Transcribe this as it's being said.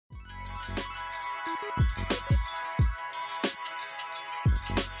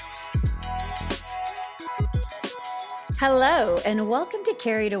Hello, and welcome to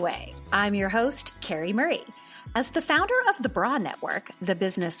Carried Away. I'm your host, Carrie Murray. As the founder of the BRA Network, the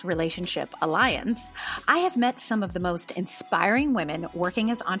Business Relationship Alliance, I have met some of the most inspiring women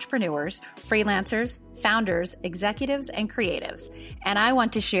working as entrepreneurs, freelancers, founders, executives, and creatives, and I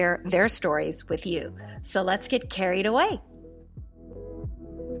want to share their stories with you. So let's get carried away.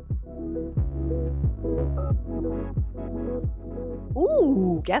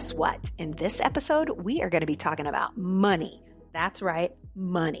 Ooh, guess what? In this episode, we are going to be talking about money. That's right,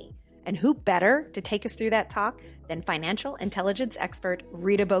 money. And who better to take us through that talk than financial intelligence expert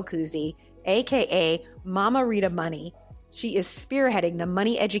Rita Boccuzzi, aka Mama Rita Money. She is spearheading the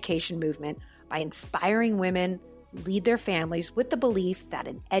money education movement by inspiring women lead their families with the belief that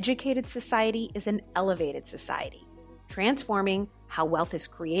an educated society is an elevated society, transforming how wealth is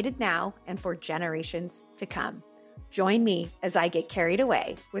created now and for generations to come. Join me as I get carried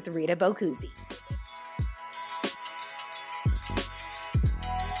away with Rita Boccuzzi.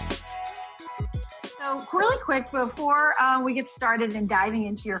 So really quick, before we get started and diving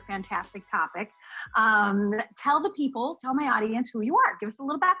into your fantastic topic, tell my audience who you are. Give us a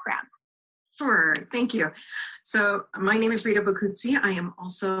little background. Sure, thank you. So my name is Rita Boccuzzi. I am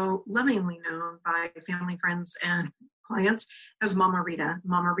also lovingly known by family, friends, and clients as Mama Rita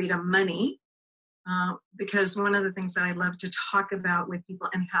Money. Because one of the things that I love to talk about with people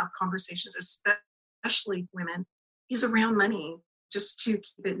and have conversations, especially women, is around money, just to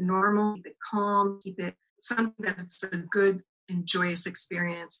keep it normal, keep it calm, keep it something that's a good and joyous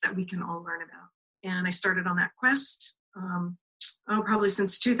experience that we can all learn about. And I started on that quest, probably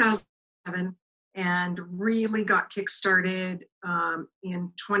since 2007, and really got kickstarted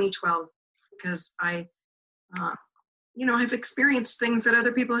in 2012 because I've experienced things that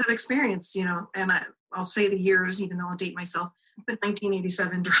other people have experienced, and I'll say the years, even though I'll date myself, but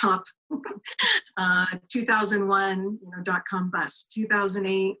 1987 drop, 2001, .com bust,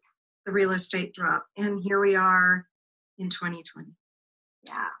 2008, the real estate drop. And here we are in 2020.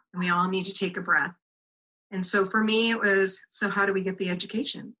 Yeah. And we all need to take a breath. And so for me, it was, so how do we get the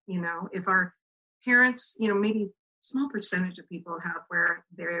education? If our parents, maybe small percentage of people have where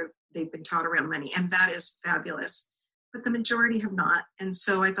they've been taught around money, and that is fabulous. But the majority have not. And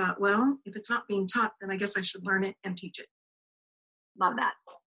so I thought, well, if it's not being taught, then I guess I should learn it and teach it. Love that.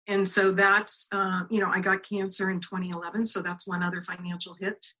 And so that's, I got cancer in 2011. So that's one other financial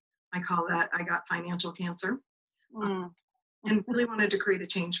hit. I call that, I got financial cancer. And really wanted to create a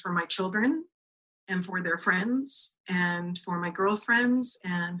change for my children and for their friends and for my girlfriends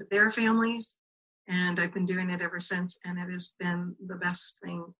and their families. And I've been doing it ever since. And it has been the best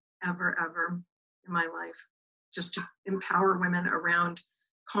thing ever in my life. Just to empower women around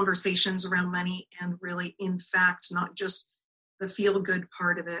conversations around money and really, in fact, not just the feel-good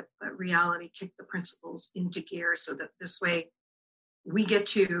part of it, but reality, kick the principles into gear so that this way we get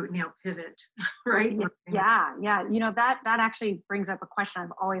to now pivot, right? Yeah. That actually brings up a question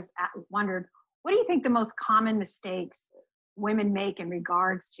I've always wondered. What do you think the most common mistakes women make in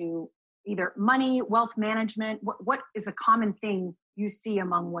regards to either money, wealth management? What is a common thing you see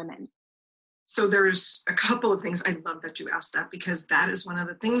among women? So there's a couple of things. I love that you asked that because that is one of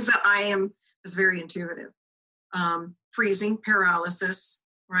the things that is very intuitive. Freezing, paralysis,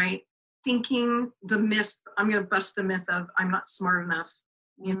 right? Thinking the myth, I'm going to bust the myth of I'm not smart enough.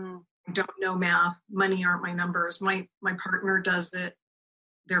 I don't know math. Money aren't my numbers. My partner does it.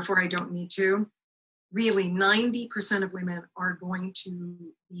 Therefore, I don't need to. Really, 90% of women are going to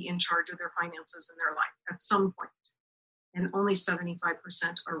be in charge of their finances in their life at some point, and only 75%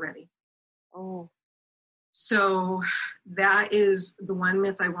 are ready. Oh, so that is the one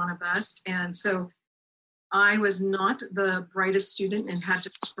myth I want to bust. And so I was not the brightest student and had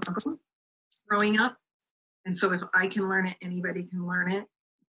to struggle growing up. And so if I can learn it, anybody can learn it.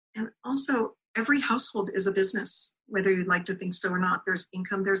 And also every household is a business, whether you'd like to think so or not. There's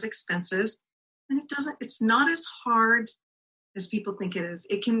income, there's expenses, and it's not as hard as people think it is.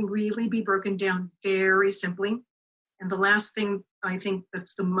 It can really be broken down very simply. And the last thing I think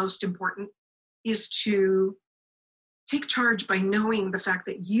that's the most important is to take charge by knowing the fact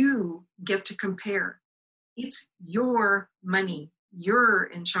that you get to compare. It's your money. You're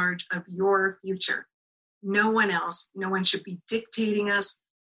in charge of your future. No one else. No one should be dictating us,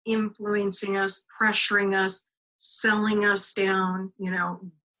 influencing us, pressuring us, selling us down,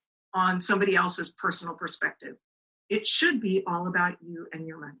 on somebody else's personal perspective. It should be all about you and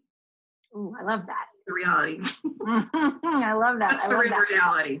your money. Ooh, I love that. The reality. I love that. That's the real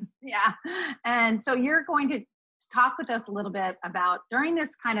reality. Yeah. And so you're going to talk with us a little bit about during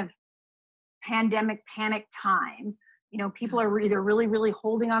this kind of pandemic panic time, You know, people are either really, really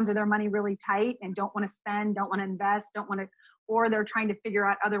holding on to their money really tight and don't want to spend, don't want to invest, or they're trying to figure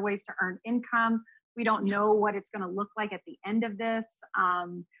out other ways to earn income. We don't know what it's going to look like at the end of this.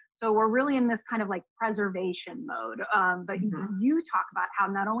 So we're really in this kind of like preservation mode. But you talk about how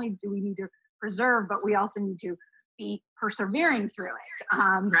not only do we need to preserve, but we also need to be persevering through it.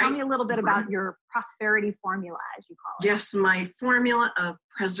 Tell me a little bit about your prosperity formula, as you call it. Yes, my formula of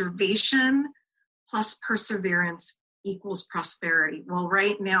preservation plus perseverance equals prosperity. Well,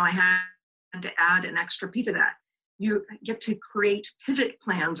 right now I had to add an extra P to that. You get to create pivot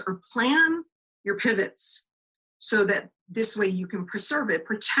plans or plan your pivots so that this way you can preserve it,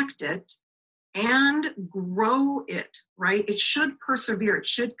 protect it, and grow it, right? It should persevere. It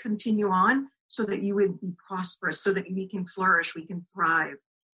should continue on so that you would be prosperous, so that we can flourish, we can thrive.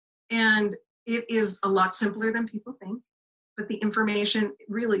 And it is a lot simpler than people think. But the information,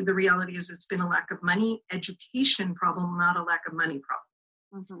 really, the reality is it's been a lack of money education problem, not a lack of money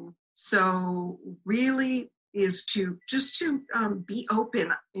problem. So really is to be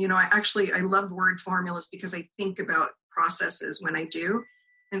open. You know, I love word formulas because I think about processes when I do.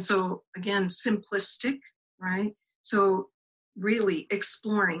 And so again, simplistic, right? So really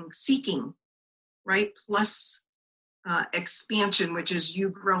exploring, seeking, right? Plus expansion, which is you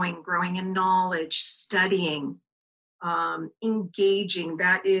growing in knowledge, studying, engaging.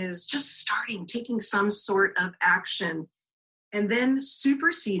 That is just starting, taking some sort of action, and then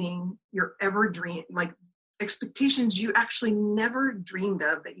superseding your expectations you actually never dreamed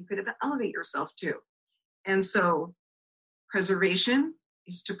of that you could elevate yourself to. And so preservation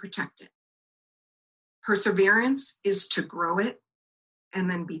is to protect it. Perseverance is to grow it and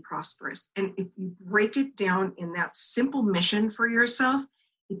then be prosperous. And if you break it down in that simple mission for yourself,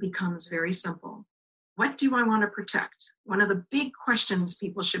 it becomes very simple. What do I want to protect? One of the big questions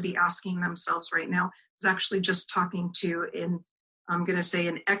people should be asking themselves right now is actually just talking to I'm going to say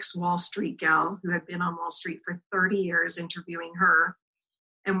an ex-Wall Street gal who had been on Wall Street for 30 years, interviewing her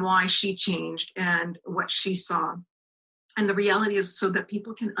and why she changed and what she saw. And the reality is so that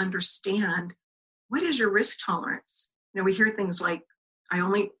people can understand, what is your risk tolerance? You know, we hear things like,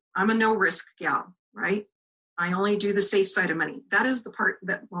 I'm a no risk gal, right? I only do the safe side of money. That is the part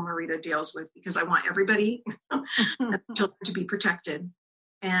that Wilma Rita deals with, because I want everybody children to be protected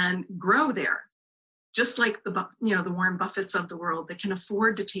and grow there. Just like the Warren Buffetts of the world that can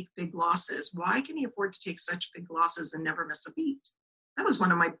afford to take big losses. Why can he afford to take such big losses and never miss a beat? That was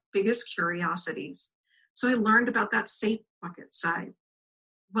one of my biggest curiosities. So I learned about that safe bucket side.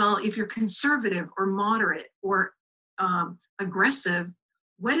 Well, if you're conservative or moderate or aggressive,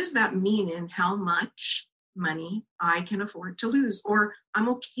 what does that mean in how much money I can afford to lose, or I'm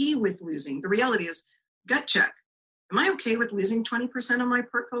okay with losing? The reality is, gut check. Am I okay with losing 20% of my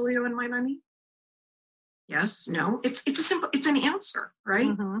portfolio and my money? Yes, no. It's an answer,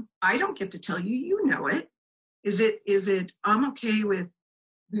 right? I don't get to tell you, you know it. Is it I'm okay with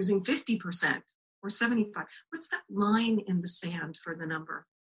losing 50% or 75? What's that line in the sand for the number?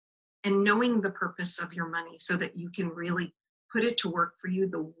 And knowing the purpose of your money so that you can really put it to work for you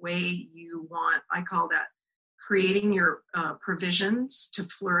the way you want. I call that creating your provisions to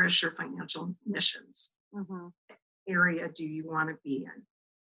flourish your financial missions. What area do you want to be in?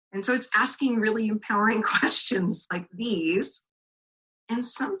 And so it's asking really empowering questions like these. And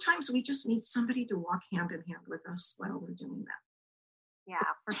sometimes we just need somebody to walk hand in hand with us while we're doing that. Yeah,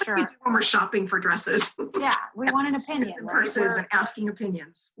 for sure. We do when we're shopping for dresses. Yeah, we want an opinion. And purses and asking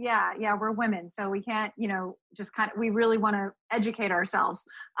opinions. Yeah, we're women, so we can't, we really want to educate ourselves.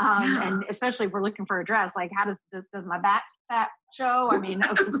 And especially if we're looking for a dress, like how does my back fat show? I mean,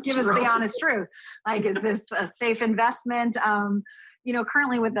 give us the honest truth. Like, is this a safe investment?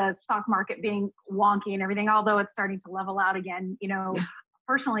 Currently with the stock market being wonky and everything, although it's starting to level out again,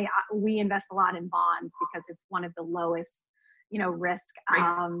 personally, we invest a lot in bonds because it's one of the lowest, risk.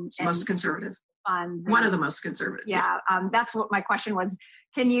 Right. It's most conservative. Funds. One of the most conservative. Yeah. That's what my question was.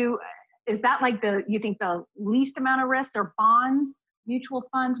 Is that like you think the least amount of risk, or bonds, mutual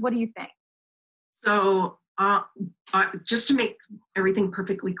funds? What do you think? So just to make everything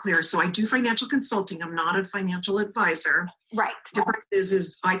perfectly clear, so I do financial consulting. I'm not a financial advisor. Right. The difference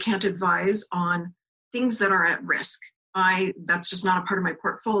is I can't advise on things that are at risk. That's just not a part of my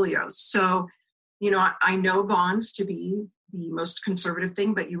portfolio. So, I know bonds to be the most conservative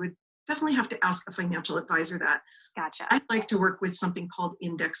thing, but you would definitely have to ask a financial advisor that. Gotcha. I'd like to work with something called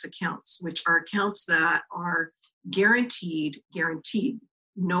index accounts, which are accounts that are guaranteed,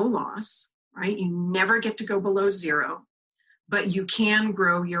 no loss, right? You never get to go below zero, but you can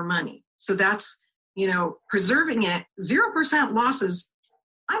grow your money. So that's, preserving it, 0% losses,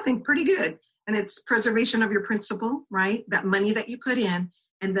 I think pretty good. And it's preservation of your principal, right? That money that you put in,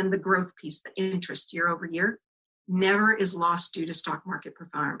 and then the growth piece, the interest year over year, never is lost due to stock market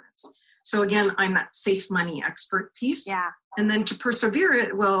performance. So again, I'm that safe money expert piece. Yeah. And then to persevere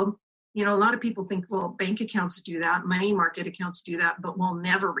it, well, you know, a lot of people think, well, bank accounts do that, money market accounts do that, but we'll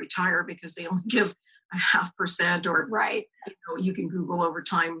never retire because they only give 0.5%, or right. You know, you can Google over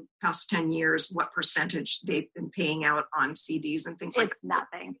time, past 10 years, what percentage they've been paying out on CDs and things like that. It's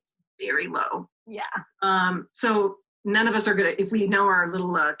nothing. It's very low. Yeah. So none of us are going to, if we know our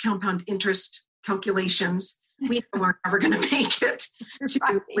little compound interest calculations, we know we're never going to make it to see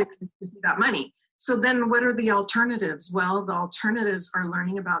that money. So then what are the alternatives? Well, the alternatives are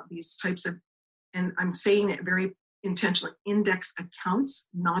learning about these types of, and I'm saying it very intentionally, index accounts,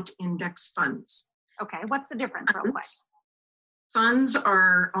 not index funds. Okay, what's the difference real quick? Funds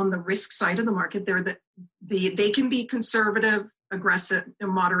are on the risk side of the market. They're they can be conservative, aggressive, and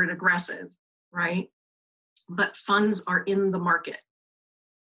moderate aggressive, right? But funds are in the market.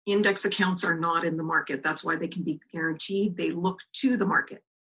 Index accounts are not in the market. That's why they can be guaranteed. They look to the market.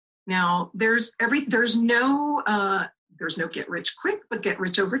 Now, there's no get rich quick, but get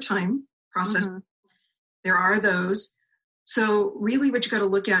rich over time process. Mm-hmm. There are those. So really what you got to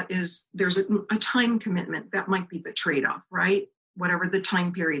look at is there's a time commitment. That might be the trade-off, right? Whatever the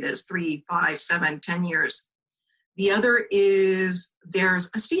time period is, 3, 5, 7, 10 years. The other is there's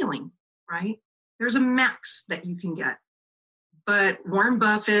a ceiling, right? There's a max that you can get. But Warren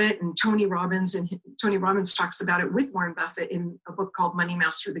Buffett and Tony Robbins talks about it with Warren Buffett in a book called Money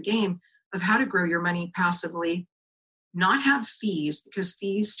Master the Game, of how to grow your money passively, not have fees, because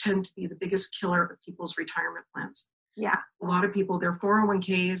fees tend to be the biggest killer of people's retirement plans. Yeah. A lot of people, their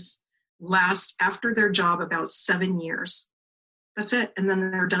 401ks last after their job about 7 years. That's it. And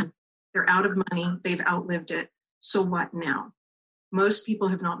then they're done. They're out of money. They've outlived it. So what now? Most people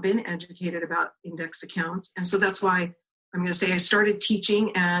have not been educated about index accounts. And so that's why I'm going to say I started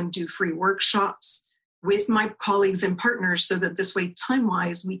teaching and do free workshops with my colleagues and partners, so that this way,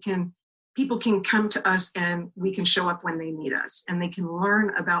 time-wise, people can come to us and we can show up when they need us, and they can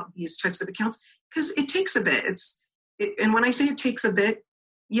learn about these types of accounts, because it takes a bit. And when I say it takes a bit,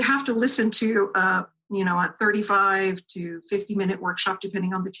 you have to listen to a 35 to 50-minute workshop,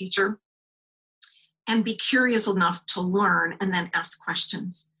 depending on the teacher, and be curious enough to learn and then ask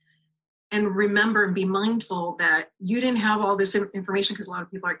questions. And remember and be mindful that you didn't have all this information, because a lot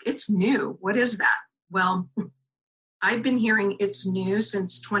of people are like, it's new. What is that? Well, I've been hearing it's new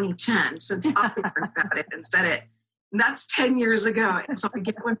since 2010, since I learned about it and said it. And that's 10 years ago. And so I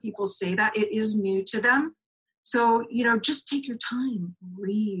get when people say that, it is new to them. So, just take your time,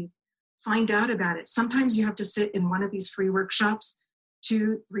 read, find out about it. Sometimes you have to sit in one of these free workshops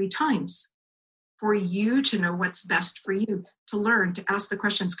 2-3 times for you to know what's best for you, to learn, to ask the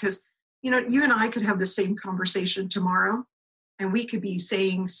questions. Because you and I could have the same conversation tomorrow, and we could be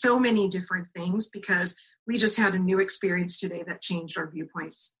saying so many different things because we just had a new experience today that changed our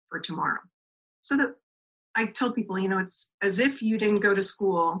viewpoints for tomorrow. So that I tell people, it's as if you didn't go to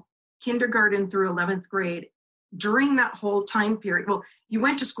school, kindergarten through 11th grade, during that whole time period. Well, you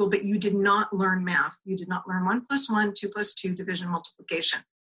went to school, but you did not learn math. You did not learn 1 + 1, 2 + 2, division, multiplication.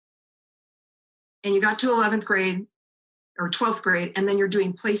 And you got to 11th grade, or 12th grade, and then you're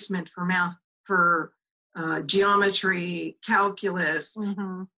doing placement for math, for geometry, calculus.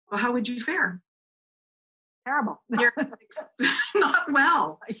 Mm-hmm. Well, how would you fare? Terrible. You're not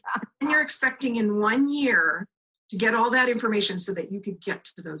well. Yeah. And you're expecting in 1 year to get all that information so that you could get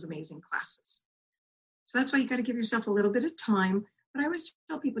to those amazing classes. So that's why you got to give yourself a little bit of time. But I always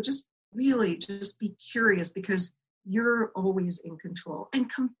tell people, just be curious, because you're always in control, and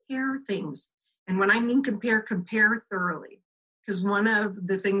compare things. And when I mean compare thoroughly, because one of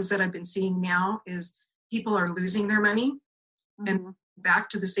the things that I've been seeing now is people are losing their money, mm-hmm. and back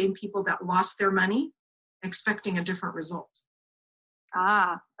to the same people that lost their money, expecting a different result.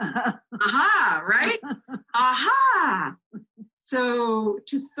 Aha, right? Aha. So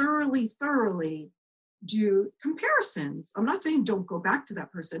to thoroughly do comparisons. I'm not saying don't go back to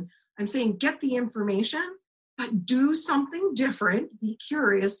that person. I'm saying get the information, but do something different, be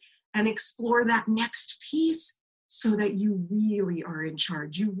curious, and explore that next piece so that you really are in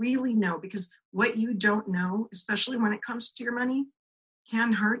charge. You really know, because what you don't know, especially when it comes to your money,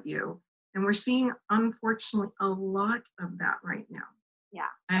 can hurt you. And we're seeing, unfortunately, a lot of that right now. Yeah.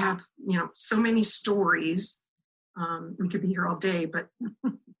 I have, so many stories. We could be here all day, but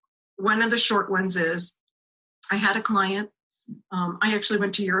one of the short ones is I had a client. I actually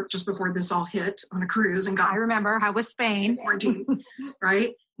went to Europe just before this all hit on a cruise and got. I remember. How was Spain? Quarantine,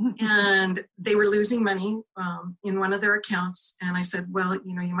 right? And they were losing money in one of their accounts. And I said, well,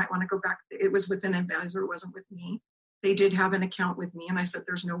 you might want to go back. It was with an advisor. It wasn't with me. They did have an account with me. And I said,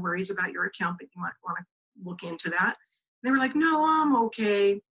 there's no worries about your account, but you might want to look into that. And they were like, no, I'm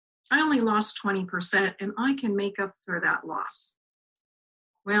okay. I only lost 20% and I can make up for that loss.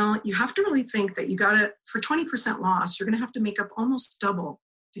 Well, you have to really think that for 20% loss, you're going to have to make up almost double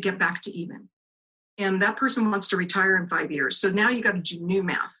to get back to even. And that person wants to retire in 5 years. So now you got to do new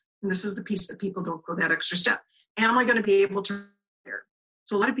math. And this is the piece that people don't go that extra step. Am I going to be able to retire?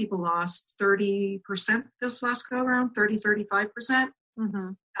 So a lot of people lost 30% this last go around, 35%.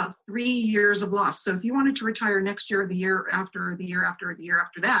 About 3 years of loss. So if you wanted to retire next year, or the year after, the year after, the year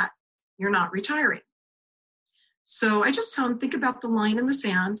after that, you're not retiring. So I just tell them, think about the line in the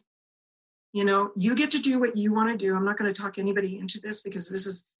sand. You get to do what you want to do. I'm not going to talk anybody into this because this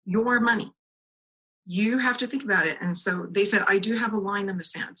is your money. You have to think about it. And so they said, I do have a line in the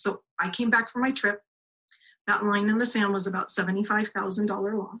sand. So I came back from my trip. That line in the sand was about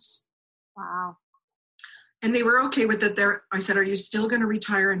 $75,000 loss. Wow. And they were okay with it there. I said, are you still going to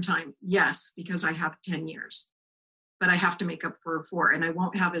retire in time? Yes, because I have 10 years. But I have to make up for 4. And I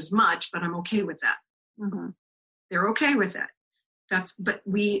won't have as much, but I'm okay with that. They're okay with it.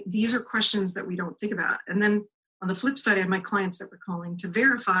 These are questions that we don't think about. And then on the flip side, I had my clients that were calling to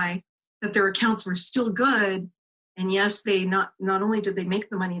verify that their accounts were still good. And yes, they not only did they make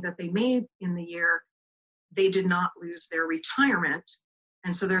the money that they made in the year, they did not lose their retirement.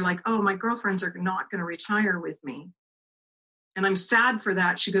 And so they're like, oh, my girlfriends are not going to retire with me. And I'm sad for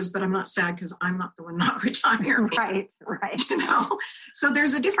that. She goes, but I'm not sad because I'm not the one not retiring. Right. So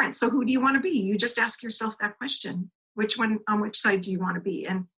there's a difference. So who do you want to be? You just ask yourself that question. On which side do you want to be?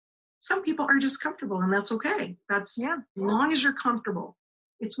 And some people are just comfortable, and that's okay. As long as you're comfortable.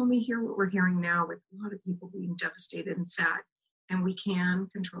 It's when we hear what we're hearing now with a lot of people being devastated and sad, and we can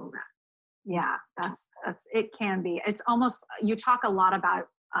control that. Yeah, that's it can be. It's almost, you talk a lot about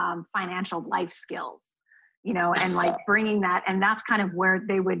financial life skills, and like bringing that, and that's kind of where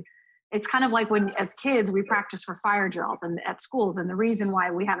it's kind of like when as kids we practice for fire drills and at schools, and the reason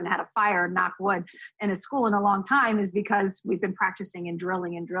why we haven't had a fire, knock wood, in a school in a long time is because we've been practicing and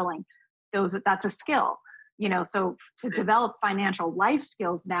drilling. That's a skill. So to develop financial life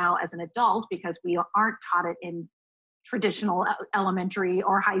skills now as an adult, because we aren't taught it in traditional elementary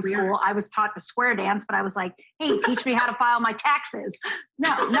or high school. I was taught to square what I was like, hey, teach me how to file my taxes.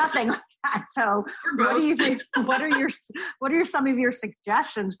 No, nothing like that. So what do you think? What are some of your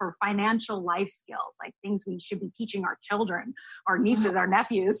suggestions for financial life skills, like things we should be teaching our children, our nieces, our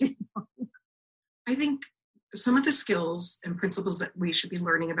nephews? I think some of the skills and principles that we should be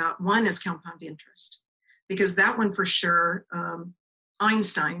learning about, one is compound interest, because that one for sure,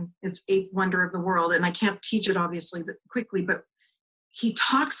 Einstein, it's eighth wonder of the world. And I can't teach it obviously quickly, but he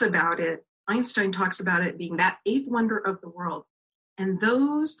talks about it. Einstein talks about it being that eighth wonder of the world. And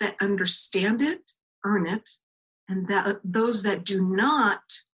those that understand it, earn it. And that those that do not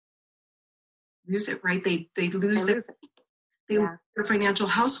lose it, right? They lose their financial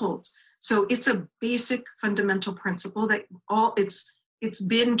households. So it's a basic fundamental principle that it's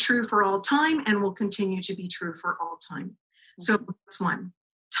been true for all time and will continue to be true for all time. So that's one.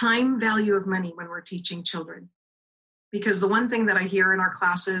 Time value of money when we're teaching children. Because the one thing that I hear in our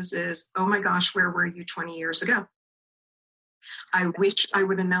classes is, oh my gosh, where were you 20 years ago? I wish I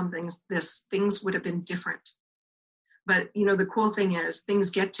would have known things would have been different. But the cool thing is things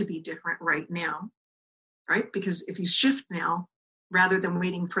get to be different right now, right? Because if you shift now, rather than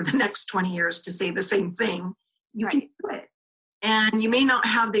waiting for the next 20 years to say the same thing, you can do it. And you may not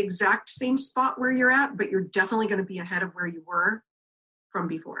have the exact same spot where you're at, but you're definitely going to be ahead of where you were from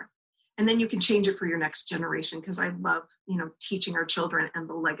before. And then you can change it for your next generation, because I love, teaching our children and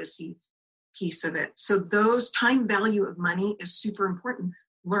the legacy piece of it. So those time value of money is super important.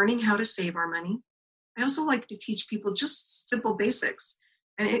 Learning how to save our money. I also like to teach people just simple basics.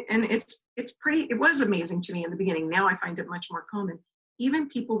 And it was amazing to me in the beginning. Now I find it much more common. Even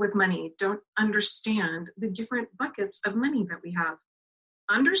people with money don't understand the different buckets of money that we have.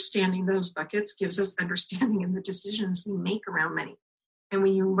 Understanding those buckets gives us understanding in the decisions we make around money. And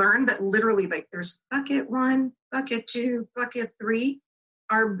when you learn that literally, like, there's bucket 1, bucket 2, bucket 3,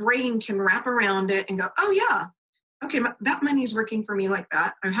 our brain can wrap around it and go, oh yeah, okay, that money's working for me like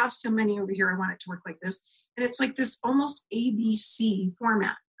that. I have some money over here. I want it to work like this. And it's like this almost ABC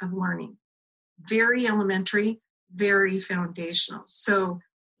format of learning. Very elementary, very foundational. So,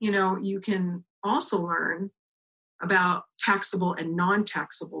 you can also learn about taxable and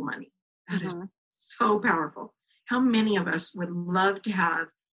non-taxable money. That is so powerful. How many of us would love to have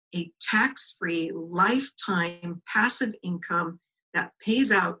a tax-free, lifetime, passive income that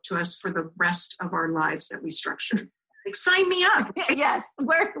pays out to us for the rest of our lives that we structured. Like, sign me up. Yes.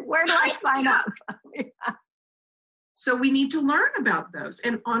 Where do I sign up? So we need to learn about those.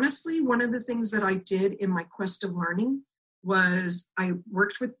 And honestly, one of the things that I did in my quest of learning was I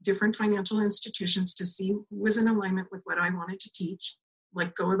worked with different financial institutions to see who was in alignment with what I wanted to teach,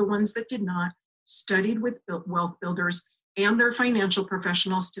 let go of the ones that did not, studied with wealth builders and their financial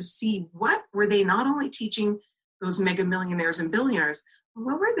professionals to see what were they not only teaching those mega millionaires and billionaires, but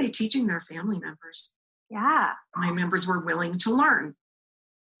what were they teaching their family members? Yeah. My members were willing to learn.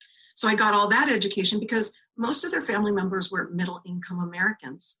 So I got all that education because most of their family members were middle income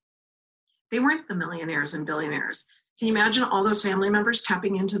Americans. They weren't the millionaires and billionaires. Can you imagine all those family members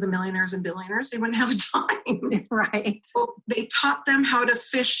tapping into the millionaires and billionaires? They wouldn't have time. Right. So they taught them how to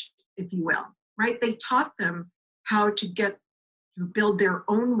fish, if you will, right? They taught them how to build their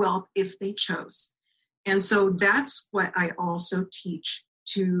own wealth if they chose. And so that's what I also teach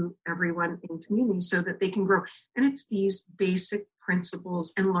to everyone in community so that they can grow. And it's these basic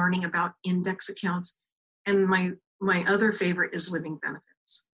principles and learning about index accounts. And my other favorite is living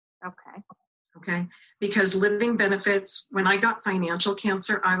benefits. Okay. Because living benefits, when I got financial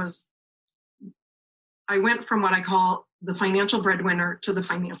cancer, I went from what I call the financial breadwinner to the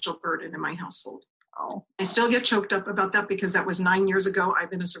financial burden in my household. Oh. I still get choked up about that because that was 9 years ago.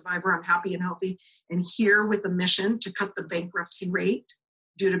 I've been a survivor. I'm happy and healthy. And here with a mission to cut the bankruptcy rate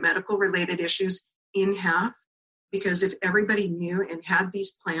due to medical related issues in half. Because if everybody knew and had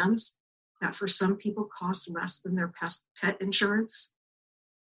these plans that for some people cost less than their pet insurance.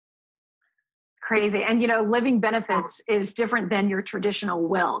 Crazy. And, living benefits is different than your traditional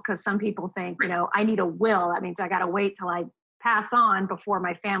will, because some people think, I need a will. That means I got to wait till I pass on before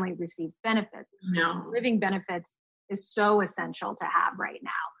my family receives benefits. No. Living benefits is so essential to have right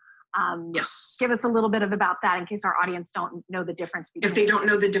now. Yes. Give us a little bit about that in case our audience don't know the difference between. If they don't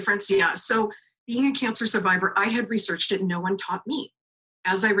know the difference, yeah. So being a cancer survivor, I had researched it. No one taught me.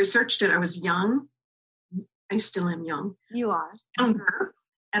 As I researched it, I was young. I still am young. You are. Younger.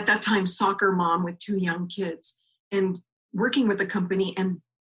 At that time, soccer mom with 2 young kids, and working with the company, and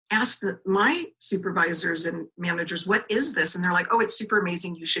asked my supervisors and managers, what is this? And they're like, oh, it's super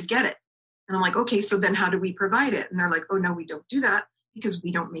amazing. You should get it. And I'm like, okay, so then how do we provide it? And they're like, oh, no, we don't do that because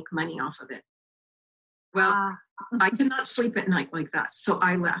we don't make money off of it. Well, I could not sleep at night like that. So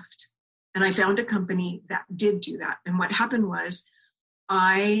I left and I found a company that did do that. And what happened was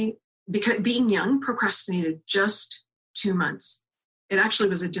because being young, procrastinated just 2 months. It actually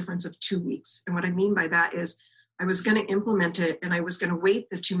was a difference of 2 weeks. And what I mean by that is I was going to implement it and I was going to wait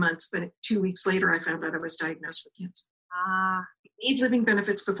the 2 months, but 2 weeks later, I found out I was diagnosed with cancer. We need living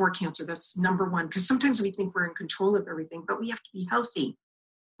benefits before cancer. That's number one, because sometimes we think we're in control of everything, but we have to be healthy,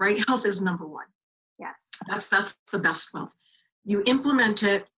 right? Health is number one. Yes. That's the best wealth. You implement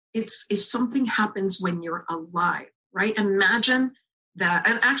it. It's if something happens when you're alive, right? Imagine that,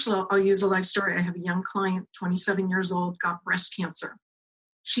 and actually I'll use a life story. I have a young client, 27 years old, got breast cancer.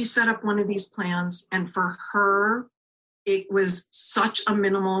 She set up one of these plans, and for her, it was such a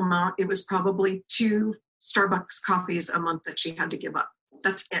minimal amount. It was probably 2 Starbucks coffees a month that she had to give up.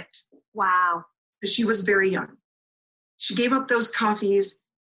 That's it. Wow. She was very young. She gave up those coffees.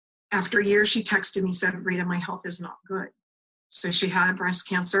 After a year, she texted me, said, Rita, my health is not good. So she had breast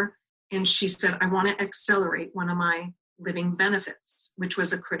cancer, and she said, I want to accelerate one of my living benefits, which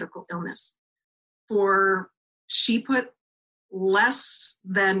was a critical illness. She put less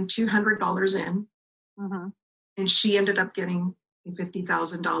than $200 in, and she ended up getting a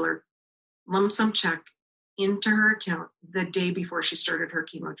 $50,000 lump sum check into her account the day before she started her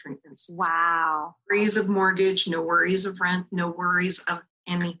chemo treatments. Wow. No worries of mortgage, no worries of rent, no worries of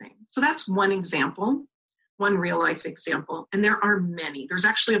anything. So that's one example, one real life example. And there are many. There's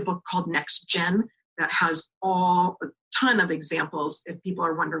actually a book called Next Gen that has a ton of examples if people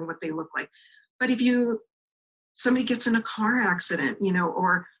are wondering what they look like. But if somebody gets in a car accident,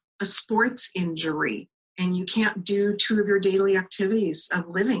 or a sports injury, and you can't do 2 of your daily activities of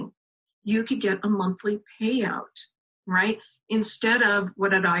living, you could get a monthly payout, right? Instead of what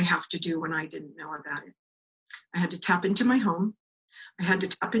did I have to do when I didn't know about it? I had to tap into my home. I had to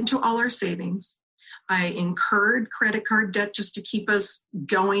tap into all our savings. I incurred credit card debt just to keep us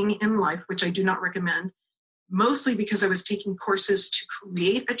going in life, which I do not recommend, mostly because I was taking courses to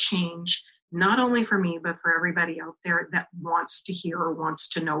create a change, not only for me, but for everybody out there that wants to hear or wants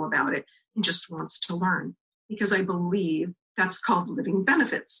to know about it and just wants to learn, because I believe that's called living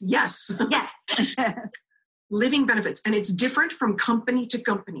benefits. Yes. Yes. Living benefits. And it's different from company to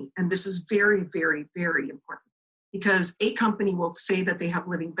company. And this is very, very, very important, because a company will say that they have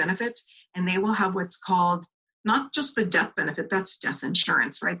living benefits, and they will have what's called not just the death benefit, that's death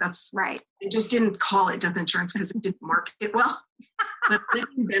insurance, right? That's right. They just didn't call it death insurance because it didn't market it well. But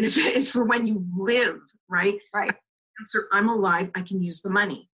living benefit is for when you live, right? Right. So I'm alive, I can use the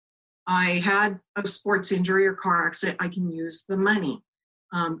money. I had a sports injury or car accident, I can use the money.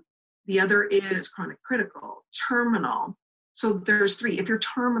 The other is chronic critical, terminal. So there's 3. If you're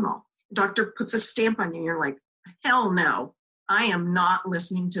terminal, doctor puts a stamp on you, you're like, hell no, I am not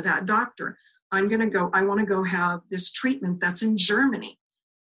listening to that doctor. I want to go have this treatment that's in Germany.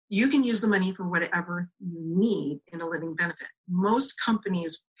 You can use the money for whatever you need in a living benefit. Most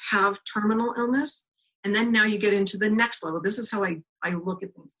companies have terminal illness, and then now you get into the next level. This is how I look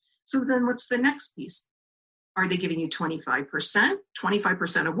at things. So then what's the next piece? Are they giving you 25%?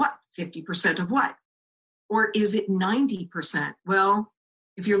 25% of what? 50% of what? Or is it 90%? Well,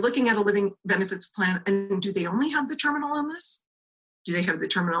 if you're looking at a living benefits plan, and do they only have the terminal illness? Do they have the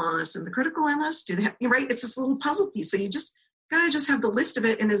terminal illness and the critical illness? Do they have, right? It's this little puzzle piece. So you just gotta just have the list of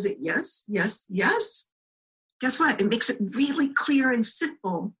it. And is it yes, yes, yes? Guess what? It makes it really clear and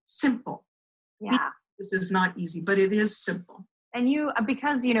simple. Yeah. This is not easy, but it is simple. And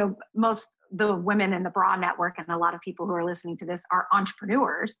because, most the women in the Bra Network and a lot of people who are listening to this are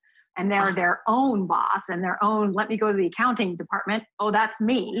entrepreneurs, and they're their own boss and their own, let me go to the accounting department. Oh, that's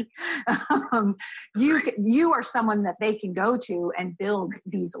me. You are someone that they can go to and build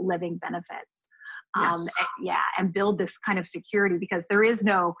these living benefits. Yes. And build this kind of security, because there is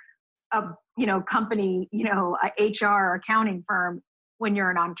no, company, a HR or accounting firm when you're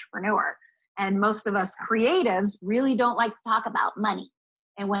an entrepreneur. And most of us creatives really don't like to talk about money.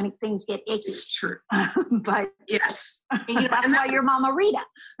 And when things get icky. It's true. But yes. That's why you're Mama Rita.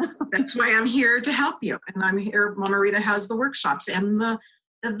 That's why I'm here to help you. And I'm here, Mama Rita has the workshops and the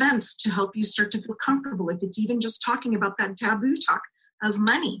events to help you start to feel comfortable. If it's even just talking about that taboo talk of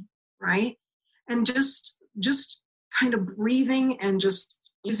money, right? And just kind of breathing and just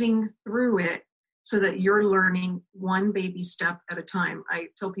easing through it so that you're learning one baby step at a time. I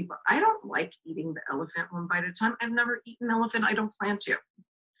tell people, I don't like eating the elephant one bite at a time. I've never eaten an elephant. I don't plan to.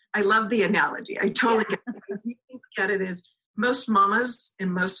 I love the analogy. I totally get it. If you look at it as most mamas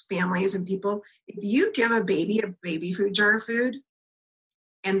and most families and people, if you give a baby food jar of food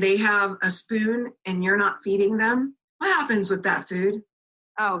and they have a spoon and you're not feeding them, what happens with that food?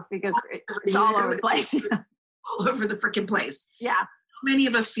 Oh, because it's all over the place. All over the freaking place. Yeah. Many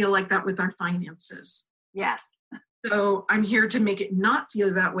of us feel like that with our finances. Yes. So I'm here to make it not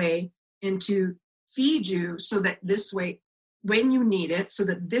feel that way and to feed you so that this way, when you need it, so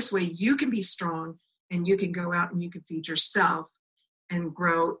that this way you can be strong and you can go out and you can feed yourself and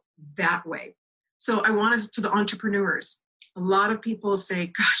grow that way. So I wanted to the entrepreneurs. A lot of people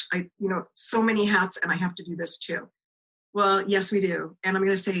say, gosh, so many hats and I have to do this too. Well, yes, we do. And I'm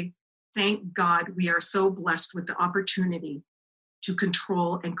going to say, thank God we are so blessed with the opportunity to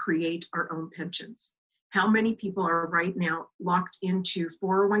control and create our own pensions. How many people are right now locked into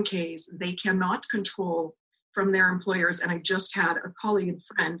 401ks they cannot control from their employers? And I just had a colleague and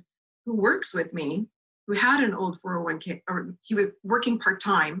friend who works with me who had an old 401k, or he was working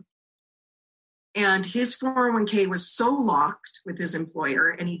part-time, and his 401k was so locked with his employer,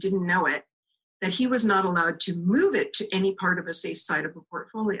 and he didn't know it, that he was not allowed to move it to any part of a safe side of a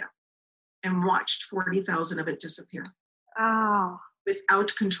portfolio, and watched 40,000 of it disappear. Oh.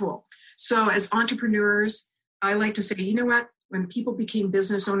 Without control. So as entrepreneurs, I like to say, you know what? When people became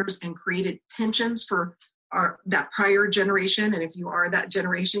business owners and created pensions for that prior generation, and if you are that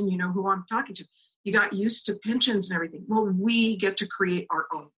generation, you know who I'm talking to. You got used to pensions and everything. Well, we get to create our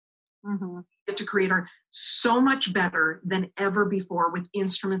own. Mm-hmm. Get to create our so much better than ever before, with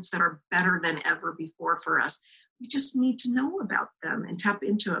instruments that are better than ever before for us. We just need to know about them and tap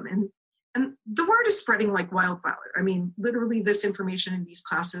into them. And the word is spreading like wildfire. I mean, literally this information in these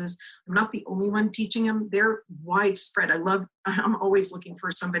classes, I'm not the only one teaching them. They're widespread. I'm always looking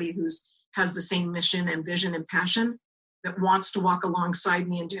for somebody has the same mission and vision and passion that wants to walk alongside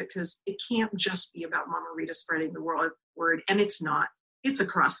me and do it, because it can't just be about Mama Rita spreading the word. And it's not. It's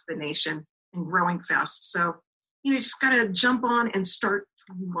across the nation and growing fast. So, you just got to jump on and start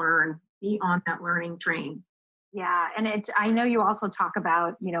to learn, be on that learning train. Yeah. And I know you also talk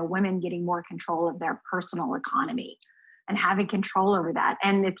about, women getting more control of their personal economy and having control over that.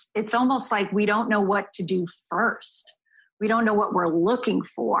 And it's almost like we don't know what to do first. We don't know what we're looking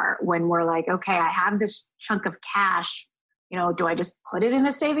for when we're like, okay, I have this chunk of cash. Do I just put it in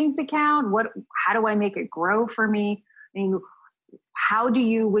a savings account? How do I make it grow for me? I mean, how do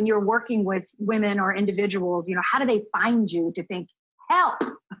you, when you're working with women or individuals, how do they find you to think, help,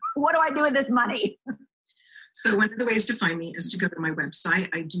 what do I do with this money? So one of the ways to find me is to go to my website.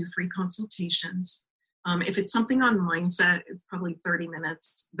 I do free consultations. If it's something on mindset, it's probably 30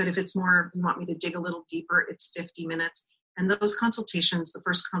 minutes. But if it's more, you want me to dig a little deeper, it's 50 minutes. And those consultations, the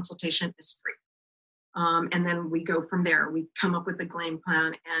first consultation is free. And then we go from there. We come up with a game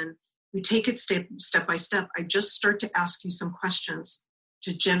plan and we take it step by step. I just start to ask you some questions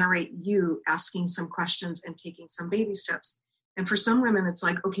to generate you asking some questions and taking some baby steps. And for some women, it's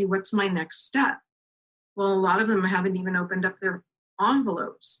like, okay, what's my next step? Well, a lot of them haven't even opened up their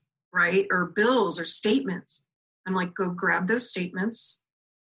envelopes, right? Or bills or statements. I'm like, go grab those statements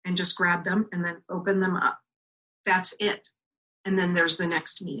and just grab them and then open them up. That's it. And then there's the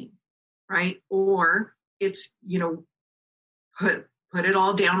next meeting, right? Or it's, put it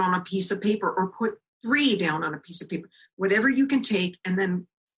all down on a piece of paper, or put 3 down on a piece of paper, whatever you can take. And then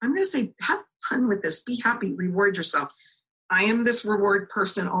I'm going to say, have fun with this, be happy, reward yourself. I am this reward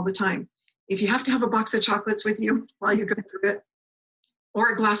person all the time. If you have to have a box of chocolates with you while you go through it,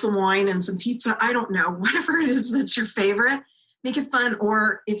 or a glass of wine and some pizza, I don't know, whatever it is that's your favorite, make it fun.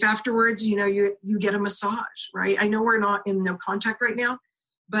 Or if afterwards, you get a massage, right? I know we're not in no contact right now,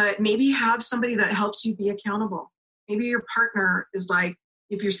 but maybe have somebody that helps you be accountable. Maybe your partner is like,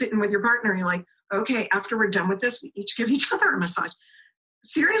 if you're sitting with your partner, you're like, okay, after we're done with this, we each give each other a massage.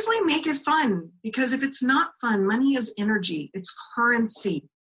 Seriously, make it fun, because if it's not fun, money is energy, it's currency.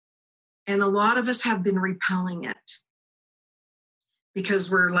 And a lot of us have been repelling it because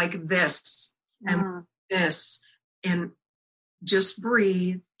we're like this and this, and just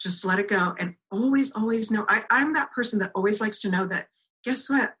breathe, just let it go. And always, always know, I'm that person that always likes to know that, guess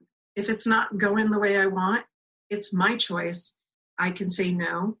what? If it's not going the way I want, it's my choice. I can say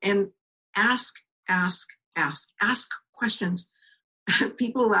no and ask questions.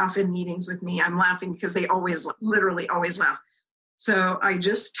 People laugh in meetings with me. I'm laughing because they literally always laugh. So I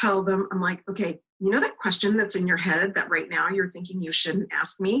just tell them, I'm like, okay, that question that's in your head that right now you're thinking you shouldn't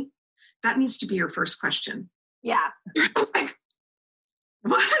ask me, that needs to be your first question. Yeah. You're like,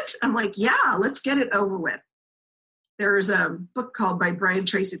 what? I'm like, yeah, let's get it over with. There's a book by Brian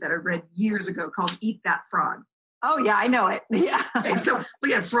Tracy that I read years ago called Eat That Frog. Oh, yeah, I know it. Yeah. Okay, so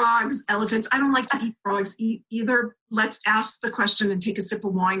we have frogs, elephants. I don't like to eat frogs either. Let's ask the question and take a sip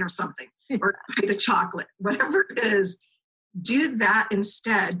of wine or something, or eat a chocolate, whatever it is. Do that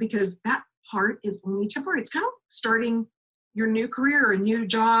instead, because that part is only temporary. It's kind of starting your new career or a new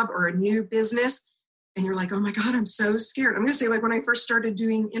job or a new business. And you're like, oh my God, I'm so scared. I'm going to say, like, when I first started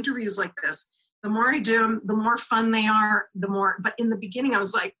doing interviews like this, the more I do them, the more fun they are, but in the beginning I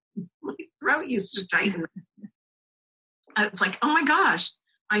was like, my throat used to tighten. It's like, oh my gosh,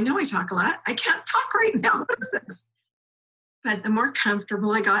 I know I talk a lot. I can't talk right now. What is this? But the more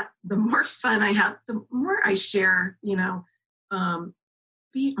comfortable I got, the more fun I have, the more I share,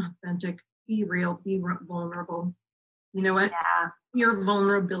 be authentic, be real, be vulnerable. You know what? Yeah. Your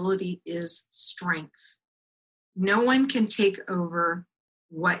vulnerability is strength. No one can take over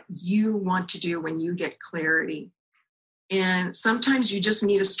what you want to do when you get clarity. And sometimes you just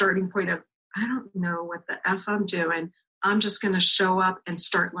need a starting point of, I don't know what the F I'm doing. I'm just going to show up and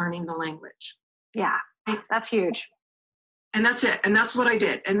start learning the language. Yeah, that's huge. And that's it. And that's what I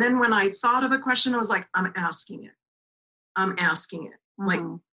did. And then when I thought of a question, I was like, I'm asking it. Mm-hmm. Like,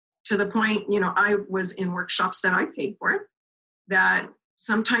 to the point, I was in workshops that I paid for, that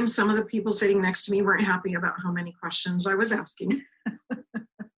sometimes some of the people sitting next to me weren't happy about how many questions I was asking.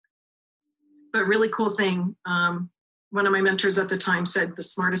 But really cool thing, one of my mentors at the time said the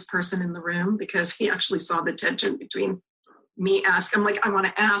smartest person in the room, because he actually saw the tension between me I'm like, I want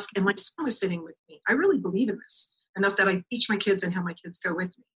to ask, and my son was sitting with me. I really believe in this enough that I teach my kids and have my kids go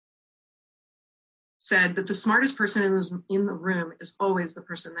with me. Said that the smartest person in the room is always the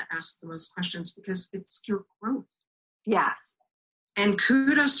person that asks the most questions, because it's your growth. Yes. And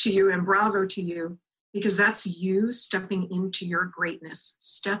kudos to you and bravo to you, because that's you stepping into your greatness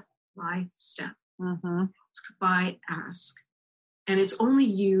step by step. Mm-hmm. Ask by ask. And it's only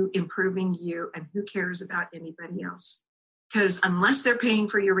you improving you, and who cares about anybody else? Because unless they're paying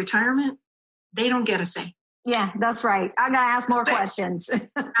for your retirement, they don't get a say. Yeah, that's right. I got to ask more questions.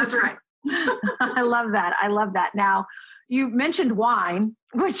 That's right. I love that. Now, you mentioned wine,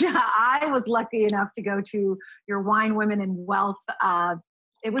 which I was lucky enough to go to your Wine Women in Wealth.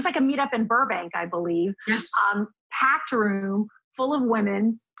 It was like a meetup in Burbank, I believe. Yes. Packed room full of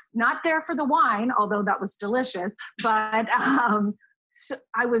women, not there for the wine, although that was delicious. But so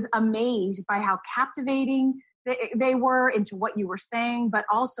I was amazed by how captivating they were into what you were saying, but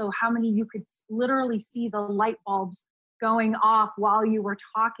also how many you could literally see the light bulbs going off while you were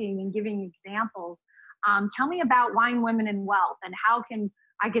talking and giving examples. Tell me about Wine Women in Wealth, and how can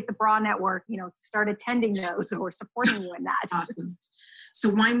I get the Bra Network, to start attending those or supporting you in that? Awesome. So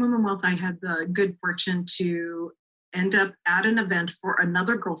Wine Women Wealth, I had the good fortune to end up at an event for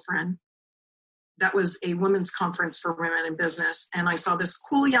another girlfriend. That was a women's conference for women in business. And I saw this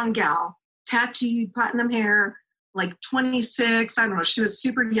cool young gal, tattooed, platinum hair, like 26. I don't know. She was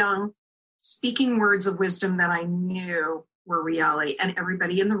super young, speaking words of wisdom that I knew were reality. And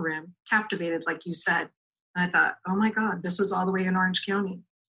everybody in the room captivated, like you said. And I thought, oh my God, this was all the way in Orange County.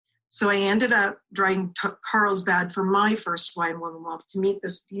 So I ended up driving to Carlsbad for my first Wine Women Wealth to meet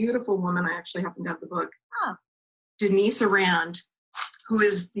this beautiful woman. I actually happen to have the book, Denise Arand, who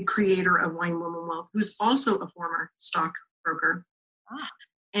is the creator of Wine Women Wealth, who's also a former stockbroker.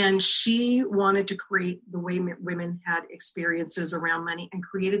 And she wanted to create the way women had experiences around money and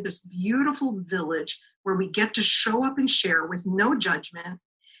created this beautiful village where we get to show up and share with no judgment.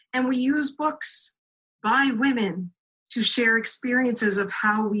 And we use books by women to share experiences of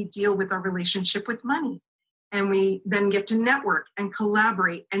how we deal with our relationship with money. And we then get to network and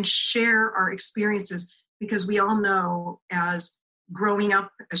collaborate and share our experiences, because we all know, as growing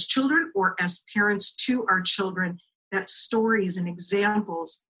up as children or as parents to our children, that stories and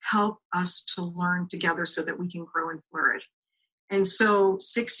examples help us to learn together so that we can grow and flourish. And so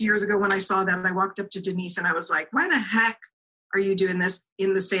 6 years ago when I saw that, I walked up to Denise and I was like, why the heck are you doing this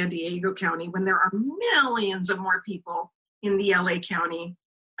in the San Diego County when there are millions of more people in the LA County?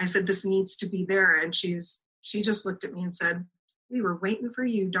 I said, this needs to be there. And she just looked at me and said, we were waiting for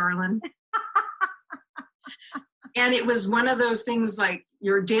you, darling. And it was one of those things like,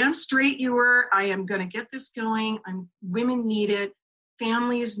 you're damn straight you were. I am going to get this going. Women need it.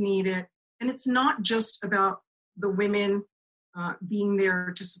 Families need it. And it's not just about the women being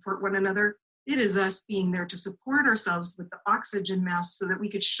there to support one another. It is us being there to support ourselves with the oxygen mask so that we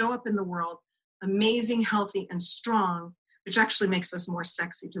could show up in the world amazing, healthy, and strong, which actually makes us more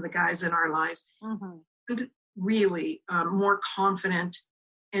sexy to the guys in our lives. And really more confident.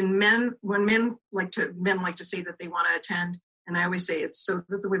 And men like to say that they want to attend. And I always say it's so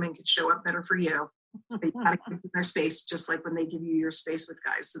that the women can show up better for you. They got to give them their space, just like when they give you your space with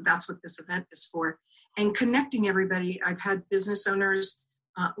guys. So that's what this event is for. And connecting everybody. I've had business owners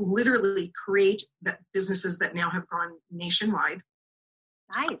literally create businesses that now have gone nationwide.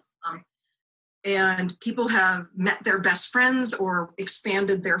 Nice. And people have met their best friends or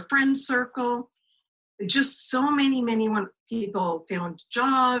expanded their friend circle. Just so many people found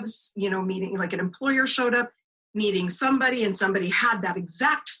jobs, meeting, like an employer showed up, meeting somebody, and somebody had that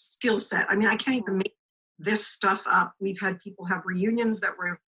exact skill set. I mean, I can't even make this stuff up. We've had people have reunions that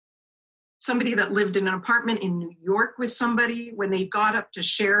were somebody that lived in an apartment in New York with somebody. When they got up to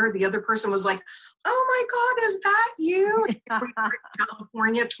share, the other person was like, oh my God, is that you? In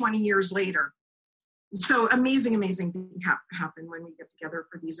California 20 years later. So amazing things happen when we get together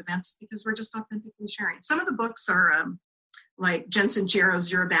for these events, because we're just authentically sharing. Some of the books are like Jen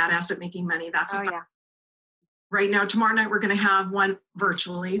Sincero's You're a Badass at Making Money. That's right now. Tomorrow night, we're going to have one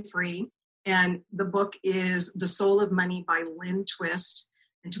virtually free. And the book is The Soul of Money by Lynn Twist.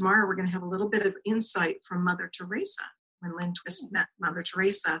 And tomorrow we're going to have a little bit of insight from Mother Teresa, when Lynn Twist met Mother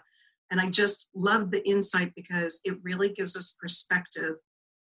Teresa. And I just love the insight because it really gives us perspective,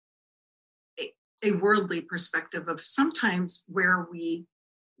 a worldly perspective of sometimes where we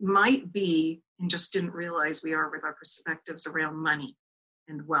might be and just didn't realize we are with our perspectives around money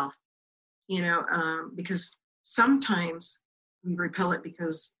and wealth, because sometimes we repel it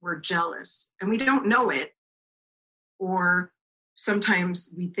because we're jealous and we don't know it, or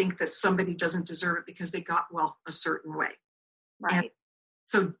sometimes we think that somebody doesn't deserve it because they got wealth a certain way. Right. And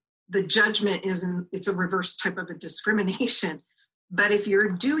so the judgment it's a reverse type of a discrimination. But if you're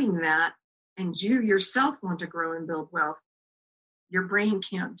doing that and you yourself want to grow and build wealth, your brain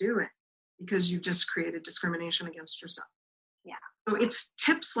can't do it because you've just created discrimination against yourself. Yeah. So it's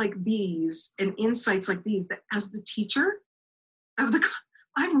tips like these and insights like these that as the teacher of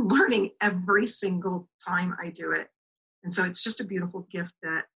I'm learning every single time I do it. And so it's just a beautiful gift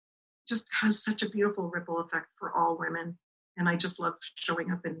that just has such a beautiful ripple effect for all women. And I just love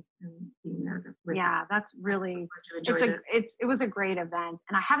showing up and being there. Yeah, that's really, so it was a great event.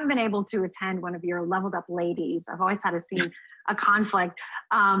 And I haven't been able to attend one of your Leveled Up Ladies. I've always had to see a conflict.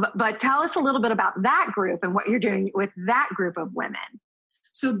 But tell us a little bit about that group and what you're doing with that group of women.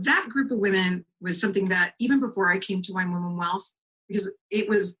 So that group of women was something that even before I came to Wine Women Wealth,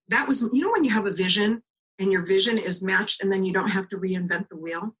 because that was, when you have a vision and your vision is matched and then you don't have to reinvent the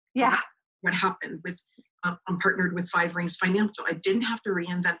wheel. Yeah. What happened with, I'm partnered with Five Rings Financial. I didn't have to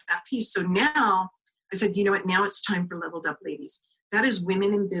reinvent that piece. So now I said, you know what, now it's time for Leveled Up Ladies. That is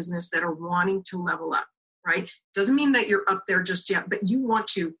women in business that are wanting to level up, right? Doesn't mean that you're up there just yet, but you want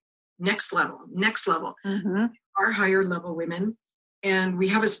to next level. Mm-hmm. Our higher level women And we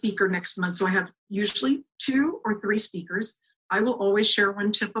have a speaker next month. So I have usually 2 or 3 speakers. I will always share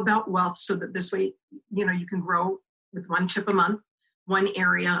one tip about wealth so that this way, you can grow with 1 tip a month, one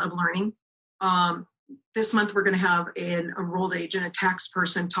area of learning. This month, we're going to have an enrolled agent, a tax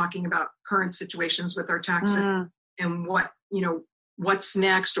person, talking about current situations with our taxes and what's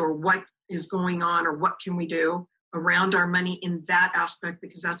next, or what is going on, or what can we do around our money in that aspect,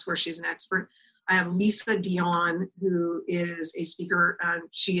 because that's where she's an expert. I have Lisa Dion, who is a speaker.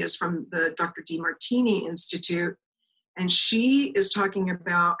 She is from the Dr. DeMartini Institute, and she is talking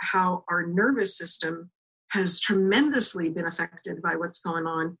about how our nervous system has tremendously been affected by what's going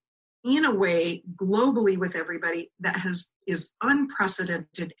on in a way globally with everybody that is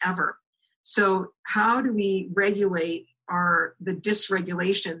unprecedented ever. So how do we regulate the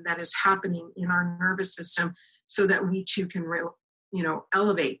dysregulation that is happening in our nervous system so that we too can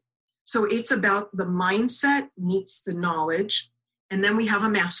elevate? So it's about the mindset meets the knowledge. And then we have a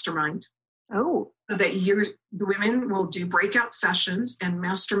mastermind. Oh. So that the women will do breakout sessions and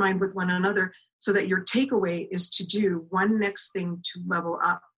mastermind with one another, so that your takeaway is to do one next thing to level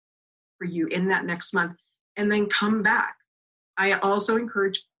up for you in that next month, and then come back. I also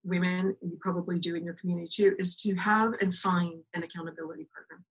encourage women, and you probably do in your community too, is to have and find an accountability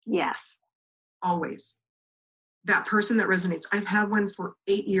partner. Yes. Always. That person that resonates. I've had one for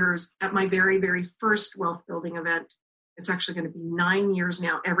 8 years at my very, very first wealth building event. It's actually going to be 9 years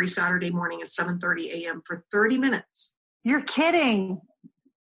now, every Saturday morning at 7:30 a.m. for 30 minutes. You're kidding.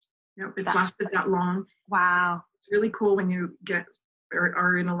 It's lasted that long. Wow. It's really cool when you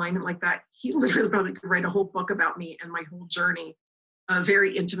are in alignment like that. He literally probably could write a whole book about me and my whole journey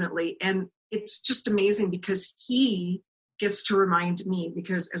very intimately. And it's just amazing because he gets to remind me,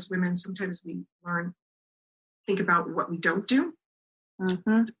 because as women, sometimes we think about what we don't do,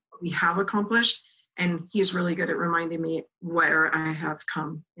 what we have accomplished. And he's really good at reminding me where I have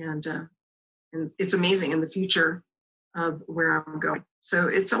come. And it's amazing in the future of where I'm going. So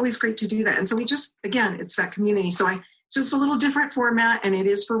it's always great to do that. And so we just, again, it's that community. So just a little different format, and it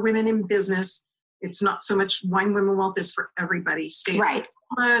is for women in business. It's not so much Wine Women Wealth is for everybody. Right.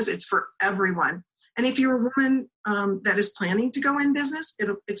 It's for everyone. And if you're a woman that is planning to go in business,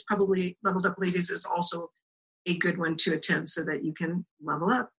 it's probably Leveled Up Ladies is also a good one to attend so that you can level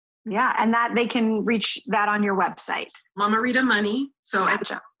up. Yeah. And that they can reach that on your website. Mama Rita Money. So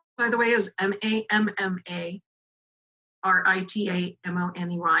gotcha. By the way, is MAMMARITAMONEY,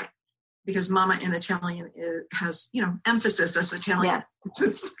 because Mama in Italian has, emphasis as Italian.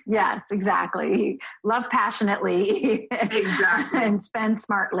 Yes. Yes, exactly. Love passionately. Exactly. And spend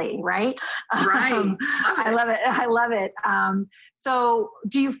smartly, right? Right. I love it. I love it. So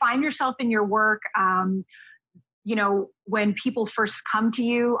do you find yourself in your work, when people first come to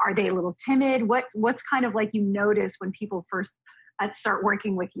you, are they a little timid? What's kind of like you notice when people first start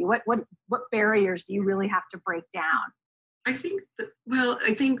working with you? What barriers do you really have to break down? I think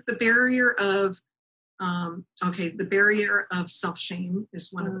the barrier of the barrier of self-shame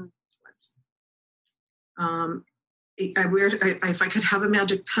is one of the ones. If I could have a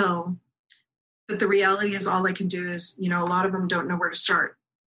magic pill, but the reality is all I can do is, a lot of them don't know where to start.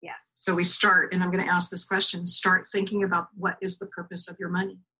 Yes. So we start, and I'm going to ask this question, start thinking about what is the purpose of your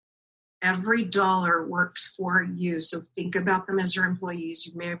money. Every dollar works for you. So think about them as your employees.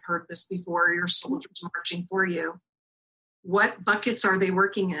 You may have heard this before, your soldiers marching for you. What buckets are they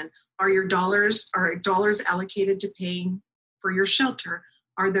working in? Are dollars allocated to paying for your shelter?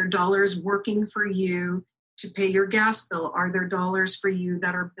 Are there dollars working for you to pay your gas bill? Are there dollars for you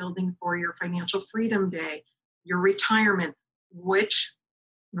that are building for your financial freedom day, your retirement?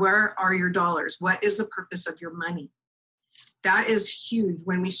 Where are your dollars? What is the purpose of your money? That is huge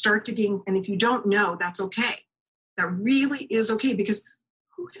when we start to gain. And if you don't know, that's okay. That really is okay, because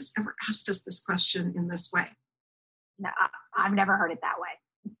who has ever asked us this question in this way? No, I've never heard it that way.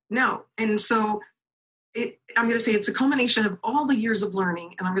 No. And so I'm going to say it's a culmination of all the years of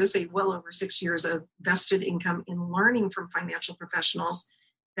learning. And I'm going to say well over 6 years of vested income in learning from financial professionals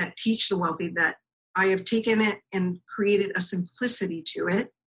that teach the wealthy, that I have taken it and created a simplicity to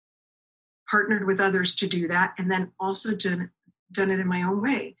it, partnered with others to do that, and then also done it in my own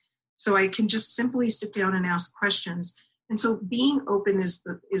way. So I can just simply sit down and ask questions. And so being open is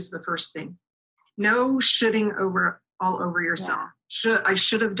the first thing. No shoulding all over yourself. Yeah. I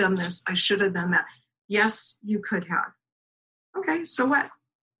should have done this. I should have done that. Yes, you could have. Okay, so what?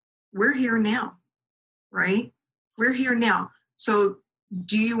 We're here now, right? We're here now. So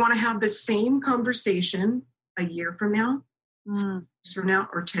do you want to have the same conversation a year from now, from now,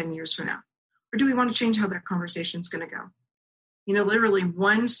 or 10 years from now? Or do we want to change how that conversation is going to go? Literally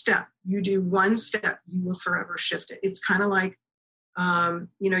one step, you do one step, you will forever shift it. It's kind of like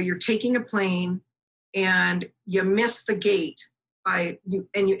You're taking a plane and you miss the gate and you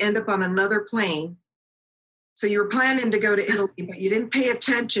end up on another plane. So you were planning to go to Italy, but you didn't pay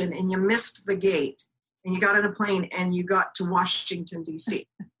attention and you missed the gate and you got on a plane and you got to Washington, D.C.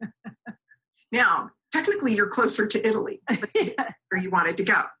 Now, technically you're closer to Italy where you wanted to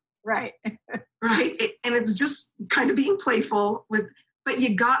go. Right. Right. And it's just kind of being playful but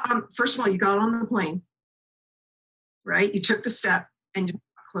you got on, first of all, you got on the plane, right? You took the step and you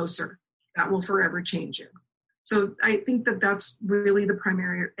got closer. That will forever change you. So I think that's really the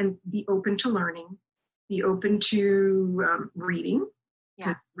primary, and be open to learning, be open to reading.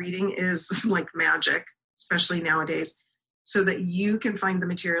 Yeah. Reading is like magic, especially nowadays, so that you can find the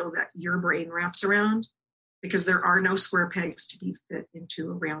material that your brain wraps around, because there are no square pegs to be fit into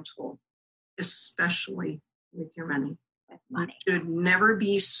a round hole, especially with your money. With money. You should never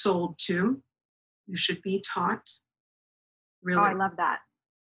be sold to. You should be taught. Really. Oh, I love that.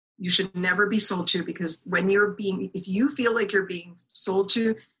 You should never be sold to, because if you feel like you're being sold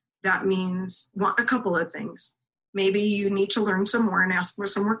to, that means a couple of things. Maybe you need to learn some more and ask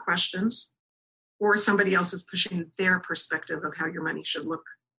some more questions, or somebody else is pushing their perspective of how your money should look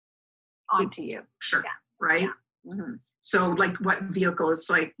onto you. Sure. Yeah. Right. Yeah. Mm-hmm. So like what vehicle?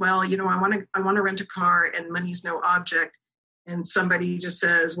 It's like, well, I want to rent a car and money's no object. And somebody just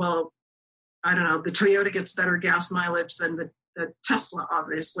says, well, I don't know, the Toyota gets better gas mileage than the Tesla,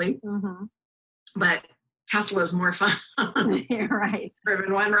 obviously. Mm-hmm. But Tesla is more fun. You're right.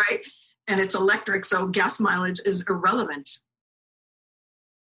 Driven one, right? And it's electric, so gas mileage is irrelevant.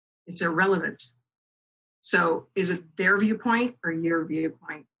 It's irrelevant. So is it their viewpoint or your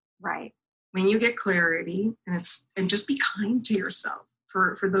viewpoint? Right. When you get clarity, and just be kind to yourself.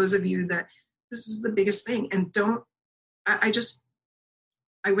 For those of you that this is the biggest thing, and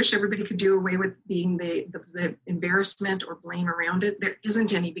I wish everybody could do away with being the embarrassment or blame around it. There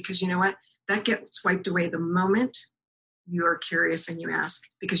isn't any, because you know what? That gets wiped away the moment you are curious and you ask,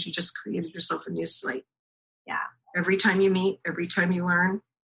 because you just created yourself a new slate. Yeah. Every time you meet, every time you learn,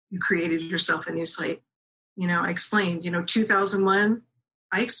 you created yourself a new slate. I explained, 2001,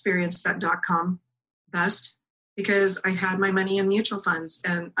 I experienced that .com bust because I had my money in mutual funds,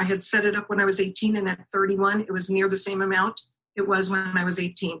 and I had set it up when I was 18, and at 31, it was near the same amount it was when I was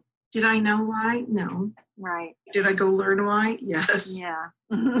 18. Did I know why? No. Right. Did I go learn why? Yes. Yeah.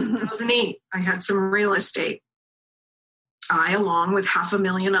 2008, I had some real estate. I, along with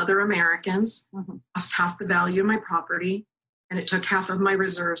 500,000 other Americans, lost half the value of my property, and it took half of my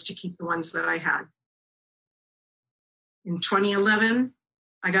reserves to keep the ones that I had. In 2011,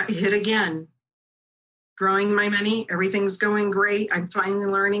 I got hit again. Growing my money, everything's going great. I'm finally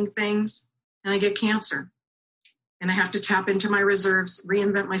learning things, and I get cancer. And I have to tap into my reserves,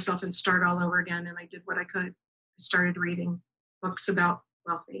 reinvent myself, and start all over again. And I did what I could. I started reading books about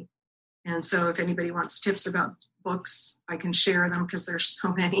wealthy. And so if anybody wants tips about books, I can share them, because there's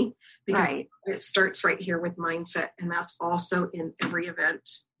so many. Because It starts right here with mindset. And that's also in every event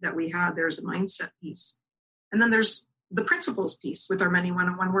that we have. There's a mindset piece. And then there's the principles piece with our Money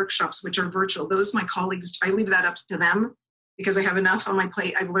 101 workshops, which are virtual. Those, my colleagues, I leave that up to them, because I have enough on my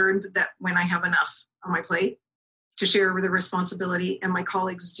plate. I've learned that when I have enough on my plate to share with the responsibility, and my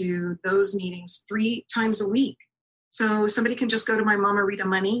colleagues do those meetings 3 times a week. So somebody can just go to my Mama Rita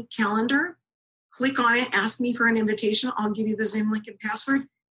Money calendar, click on it, ask me for an invitation. I'll give you the Zoom link and password.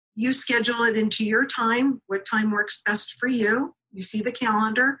 You schedule it into your time, what time works best for you. You see the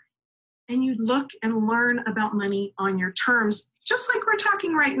calendar, and you look and learn about money on your terms, just like we're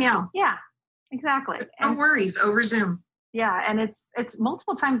talking right now. Yeah, exactly. No worries, over Zoom. Yeah, and it's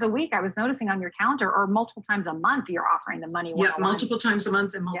multiple times a week. I was noticing on your calendar, or multiple times a month, you're offering the Money 101. Yeah, multiple times a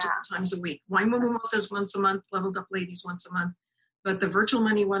month and multiple times a week. Wine Woman Wealth is once a month, Leveled Up Ladies once a month. But the virtual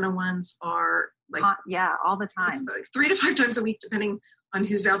Money 101s are like... all the time. 3 to 5 times a week, depending on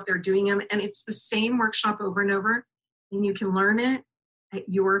who's out there doing them. And it's the same workshop over and over. And you can learn it at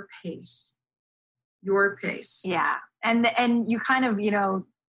your pace. Your pace. Yeah. And you kind of, you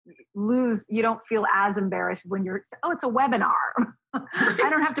don't feel as embarrassed when you're, it's a webinar. Right. I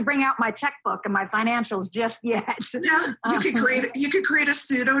don't have to bring out my checkbook and my financials just yet. Yeah, you could create a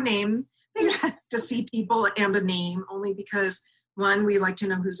pseudo name to see people and a name, only because 1, we like to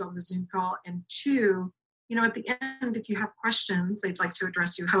know who's on the Zoom call, and 2, at the end, if you have questions, they'd like to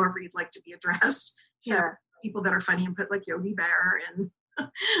address you however you'd like to be addressed. Sure. People that are funny and put like Yogi Bear and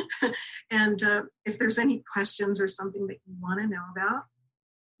if there's any questions or something that you want to know about,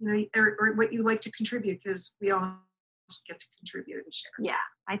 or what you like to contribute, because we all get to contribute and share. Yeah,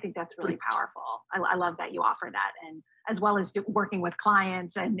 I think that's really powerful. I love that you offer that, and as well as working with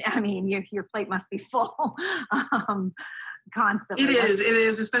clients. And I mean, your plate must be full. constantly. It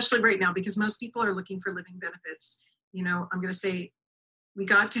is, especially right now, because most people are looking for living benefits. I'm going to say we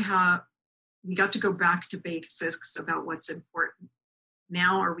got to go back to basics about what's important.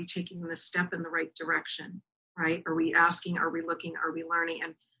 Now, are we taking the step in the right direction, right? Are we asking, are we looking, are we learning?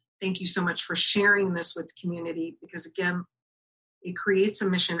 And thank you so much for sharing this with the community, because again, it creates a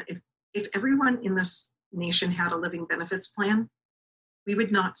mission. If everyone in this nation had a living benefits plan, we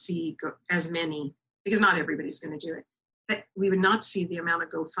would not see as many, because not everybody's going to do it, but we would not see the amount of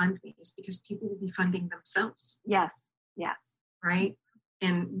GoFundMes, because people will be funding themselves. Yes. Right?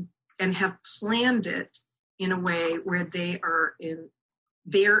 And have planned it in a way where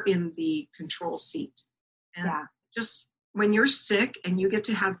they're in the control seat. And just when you're sick and you get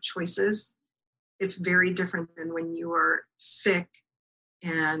to have choices, it's very different than when you are sick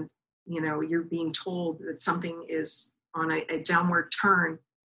and you're being told that something is on a downward turn,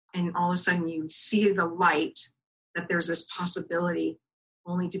 and all of a sudden you see the light that there's this possibility,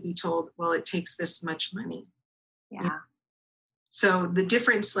 only to be told, well, it takes this much money. Yeah. So the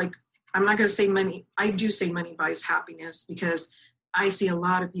difference, like, I'm not going to say money. I do say money buys happiness, because I see a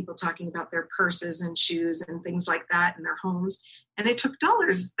lot of people talking about their purses and shoes and things like that in their homes. And it took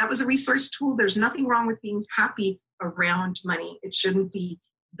dollars. That was a resource tool. There's nothing wrong with being happy around money. It shouldn't be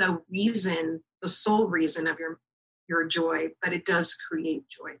the sole reason of your joy, but it does create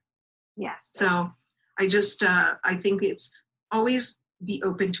joy. Yes. So I think it's always be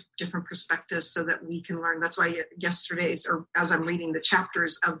open to different perspectives so that we can learn. That's why yesterday's, or as I'm reading the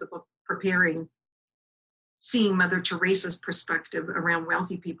chapters of the book, Preparing, seeing Mother Teresa's perspective around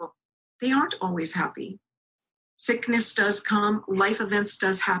wealthy people, they aren't always happy. Sickness does come, life events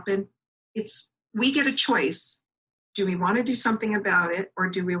does happen. We get a choice. Do we want to do something about it, or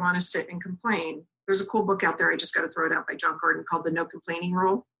do we want to sit and complain? There's a cool book out there, I just got to throw it out, by John Gordon, called The No Complaining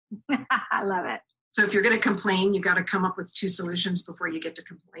Rule. I love it. So if you're going to complain, you got to come up with 2 solutions before you get to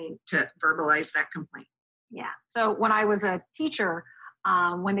complain, to verbalize that complaint. Yeah. So when I was a teacher,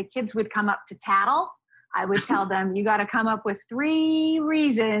 when the kids would come up to tattle, I would tell them, you got to come up with 3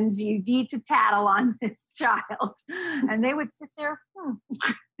 reasons you need to tattle on this child. And they would sit there,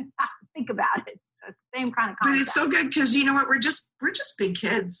 think about it. It's the same kind of concept. But it's so good, because you know what? We're just big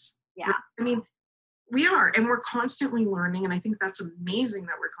kids. Yeah. I mean, we are, and we're constantly learning. And I think that's amazing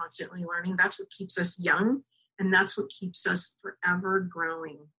that we're constantly learning. That's what keeps us young. And that's what keeps us forever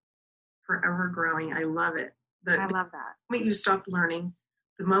growing. I love it. I love that. The moment you stop learning,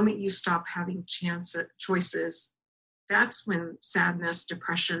 the moment you stop having choices, that's when sadness,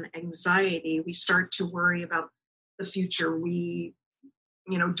 depression, anxiety, we start to worry about the future. We,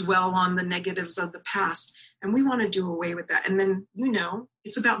 dwell on the negatives of the past, and we want to do away with that. And then,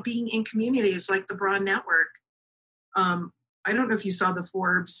 it's about being in communities like the Braun Network. I don't know if you saw the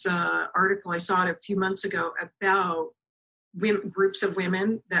Forbes article. I saw it a few months ago about groups of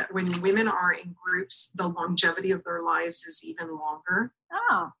women, that when women are in groups, the longevity of their lives is even longer.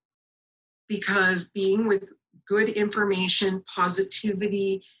 Oh. Because being with good information,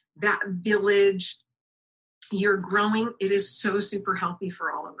 positivity, that village, you're growing, it is so super healthy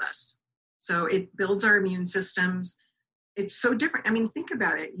for all of us. So it builds our immune systems. It's so different. I mean, think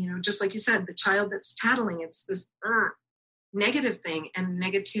about it, just like you said, the child that's tattling, it's this negative thing, and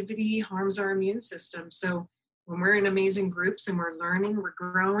negativity harms our immune system. So when we're in amazing groups and we're learning, we're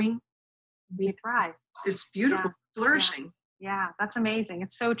growing, we thrive. It's beautiful, flourishing. Yeah, that's amazing.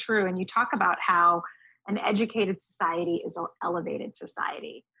 It's so true. And you talk about how an educated society is an elevated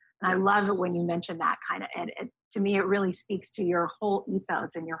society. And I love it when you mention that kind of, and to me, it really speaks to your whole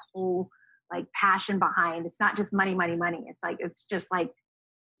ethos and your whole passion behind. It's not just money. It's just like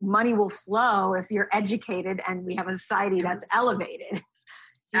money will flow if you're educated, and we have a society that's elevated.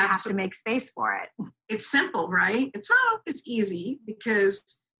 You have to make space for it. It's simple, right? It's not always easy,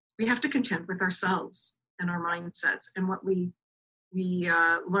 because we have to contend with ourselves and our mindsets and what we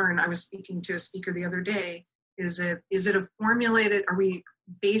learn. I was speaking to a speaker the other day. Is it a formulated? Are we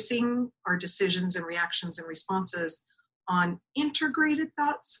basing our decisions and reactions and responses on integrated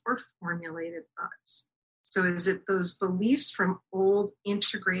thoughts or formulated thoughts? So is it those beliefs from old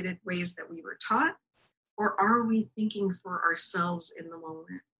integrated ways that we were taught, or are we thinking for ourselves in the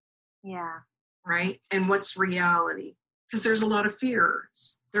moment? Yeah. Right? And what's reality? Because there's a lot of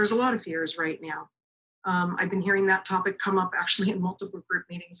fears. There's a lot of fears right now. I've been hearing that topic come up actually in multiple group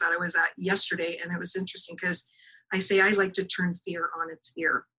meetings that I was at yesterday. And it was interesting, because I say I like to turn fear on its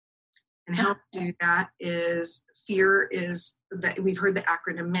ear. And how to do that is, fear is that we've heard the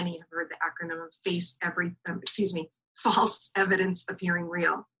acronym, many have heard the acronym of false evidence appearing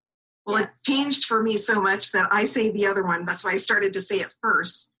real. Well, yes. It's changed for me so much that I say the other one. That's why I started to say it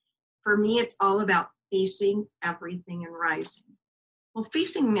first. For me, it's all about facing everything and rising. Well,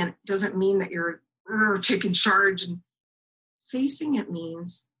 facing doesn't mean that you're taking charge, and facing it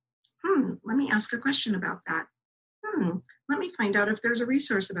means, let me ask a question about that. Let me find out if there's a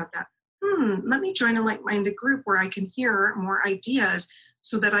resource about that. Let me join a like-minded group where I can hear more ideas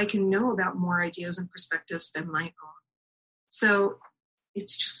so that I can know about more ideas and perspectives than my own. So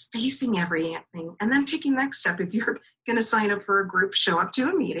it's just facing everything and then taking the next step. If you're going to sign up for a group, show up to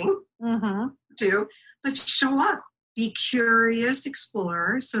a meeting too, but show up, be curious,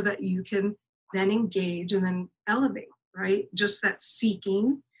 explore so that you can then engage and then elevate, right? Just that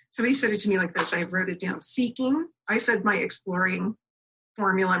seeking. Somebody said it to me like this. I wrote it down. Seeking. I said my exploring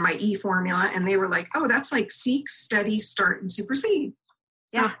formula, my E formula, and they were like, oh, that's like seek, study, start, and supersede.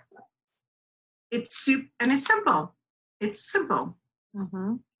 So Yeah. it's simple. It's simple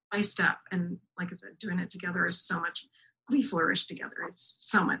by step. And like I said, doing it together is so much, we flourish together. It's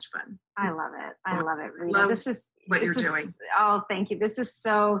so much fun. I love it. I love it, Rita. Love this is what you're doing. Oh, thank you. This is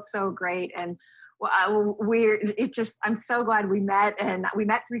so, so great. And I'm so glad we met, and we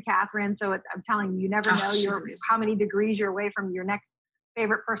met through Catherine. So I'm telling you, you never know how many degrees you're away from your next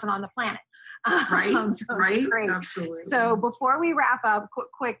favorite person on the planet. Right. So right. Great. Absolutely. So before we wrap up,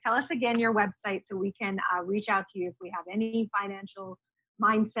 quick, tell us again your website so we can reach out to you if we have any financial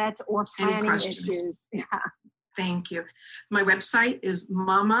mindset or planning issues. Yeah. Thank you. My website is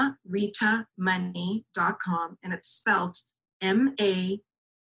mamaritamoney.com, and it's spelled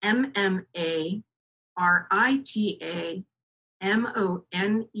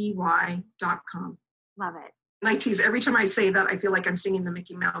MAMMARITAMONEY.com. Love it. And I tease every time I say that, I feel like I'm singing the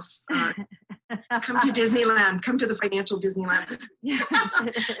Mickey Mouse. Come to Disneyland. Come to the financial Disneyland.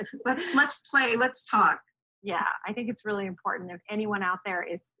 Let's play. Let's talk. Yeah, I think it's really important. If anyone out there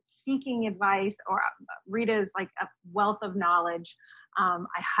is seeking advice, or Rita is like a wealth of knowledge, I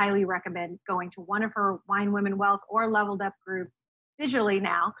highly recommend going to one of her Wine Women Wealth or Leveled Up groups digitally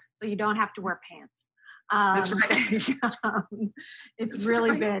now, so you don't have to wear pants. That's right. It's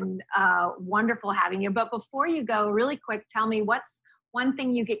really been wonderful having you. But before you go, really quick, tell me, what's one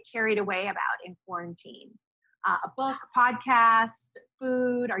thing you get carried away about in quarantine? A book, podcast,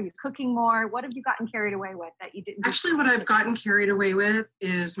 food? Are you cooking more? What have you gotten carried away with that you didn't? Actually, what I've gotten carried away with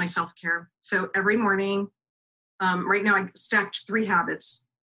is my self-care. So every morning, right now I stacked 3 habits.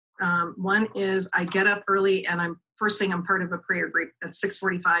 One is I get up early, and I'm part of a prayer group at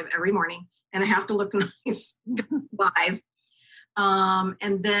 6:45 every morning, and I have to look nice live.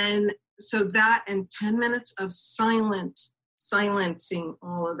 And then, so that and 10 minutes of silencing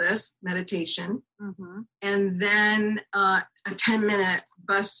all of this meditation. And then a 10-minute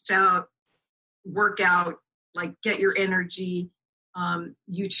bust out workout, like get your energy,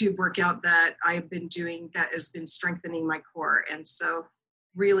 YouTube workout that I've been doing that has been strengthening my core. And so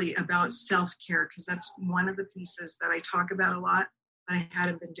really about self-care, because that's one of the pieces that I talk about a lot, but I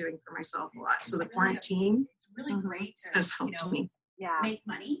hadn't been doing for myself a lot. So the quarantine great to, has helped me. Yeah, make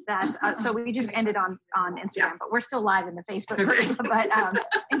money. That's so we just ended on Instagram, but we're still live in the Facebook group. But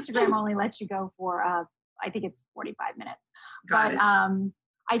Instagram only lets you go for I think it's 45 minutes. Got but it.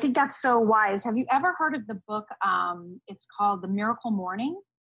 I think that's so wise. Have you ever heard of the book? It's called The Miracle Morning.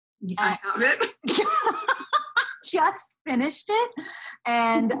 I have it. Just finished it,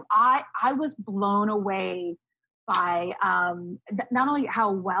 and I was blown away by not only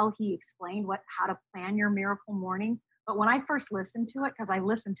how well he explained how to plan your miracle morning, but when I first listened to it, because I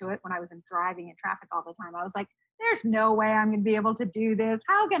listened to it when I was driving in traffic all the time, I was like, there's no way I'm going to be able to do this.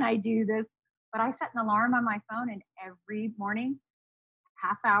 How can I do this? But I set an alarm on my phone, and every morning,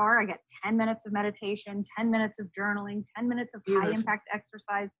 half hour, I get 10 minutes of meditation, 10 minutes of journaling, 10 minutes of high impact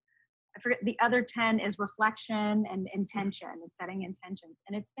exercise. I forget, the other 10 is reflection and intention and setting intentions.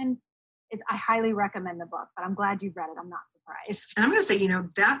 And I highly recommend the book, but I'm glad you've read it. I'm not surprised. And I'm going to say,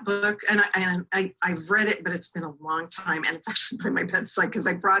 that book, and I've read it, but it's been a long time, and it's actually by my bedside because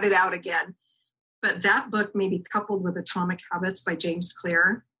I brought it out again. But that book may be coupled with Atomic Habits by James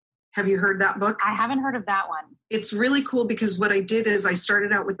Clear. Have you heard that book? I haven't heard of that one. It's really cool because what I did is I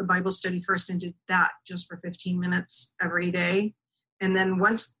started out with the Bible study first and did that just for 15 minutes every day. And then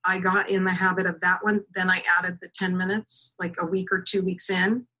once I got in the habit of that one, then I added the 10 minutes, like a week or 2 weeks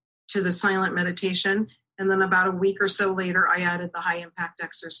in, to the silent meditation. And then about a week or so later, I added the high impact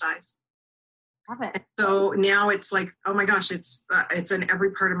exercise. Love it. And so now it's like, oh my gosh, it's in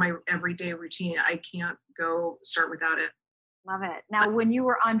every part of my everyday routine. I can't go start without it. Love it. Now, when you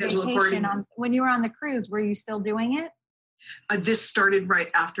were on vacation, when you were on the cruise, were you still doing it? This started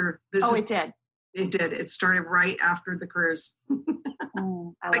right after. It did. It did. It started right after the cruise. I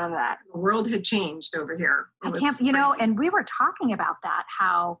love that. The world had changed over here. And we were talking about that,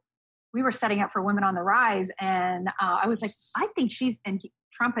 how we were setting up for Women on the Rise, and I was like, I think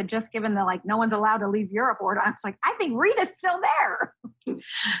Trump had just given the no one's allowed to leave Europe order. I was like, I think Rita's still there.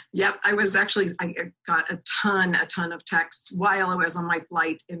 Yep, I got a ton of texts while I was on my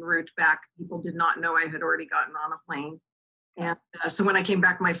flight en route back. People did not know I had already gotten on a plane. And so when I came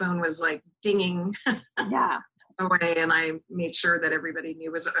back, my phone was dinging away, and I made sure that everybody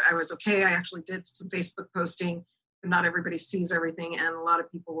knew I was okay. I actually did some Facebook posting, but not everybody sees everything. And a lot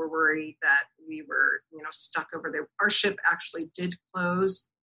of people were worried that we were, stuck over there. Our ship actually did close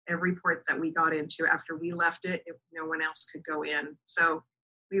every port that we got into after we left it, if no one else could go in. So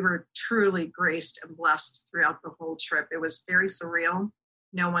we were truly graced and blessed throughout the whole trip. It was very surreal.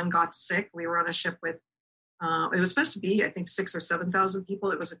 No one got sick. We were on a ship with, it was supposed to be, I think, 6,000 or 7,000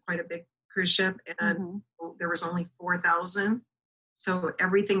 people. It was quite a big cruise ship, and there was only 4,000. So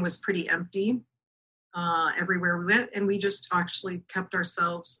everything was pretty empty everywhere we went. And we just actually kept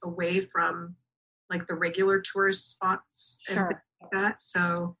ourselves away from the regular tourist spots and things like that.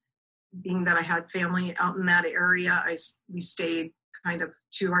 So being that I had family out in that area, we stayed kind of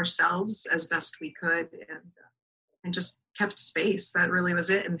to ourselves as best we could, and just kept space. That really was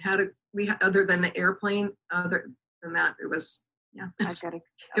it. And other than the airplane, other than that, it was, it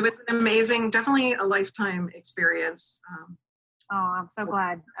was an amazing, definitely a lifetime experience. I'm so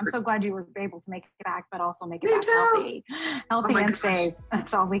glad. I'm so glad you were able to make it back, but also make it back healthy and safe.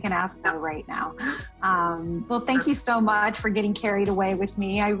 That's all we can ask for right now. Well, thank you so much for getting carried away with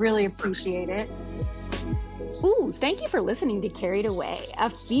me. I really appreciate it. Ooh, thank you for listening to Carried Away, a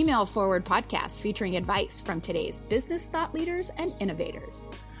female-forward podcast featuring advice from today's business thought leaders and innovators.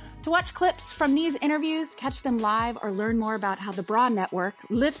 To watch clips from these interviews, catch them live, or learn more about how the BRA Network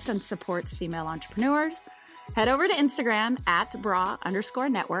lifts and supports female entrepreneurs, head over to Instagram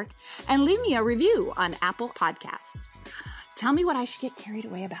 @BRA_network and leave me a review on Apple Podcasts. Tell me what I should get carried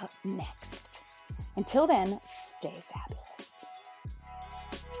away about next. Until then, stay fabulous.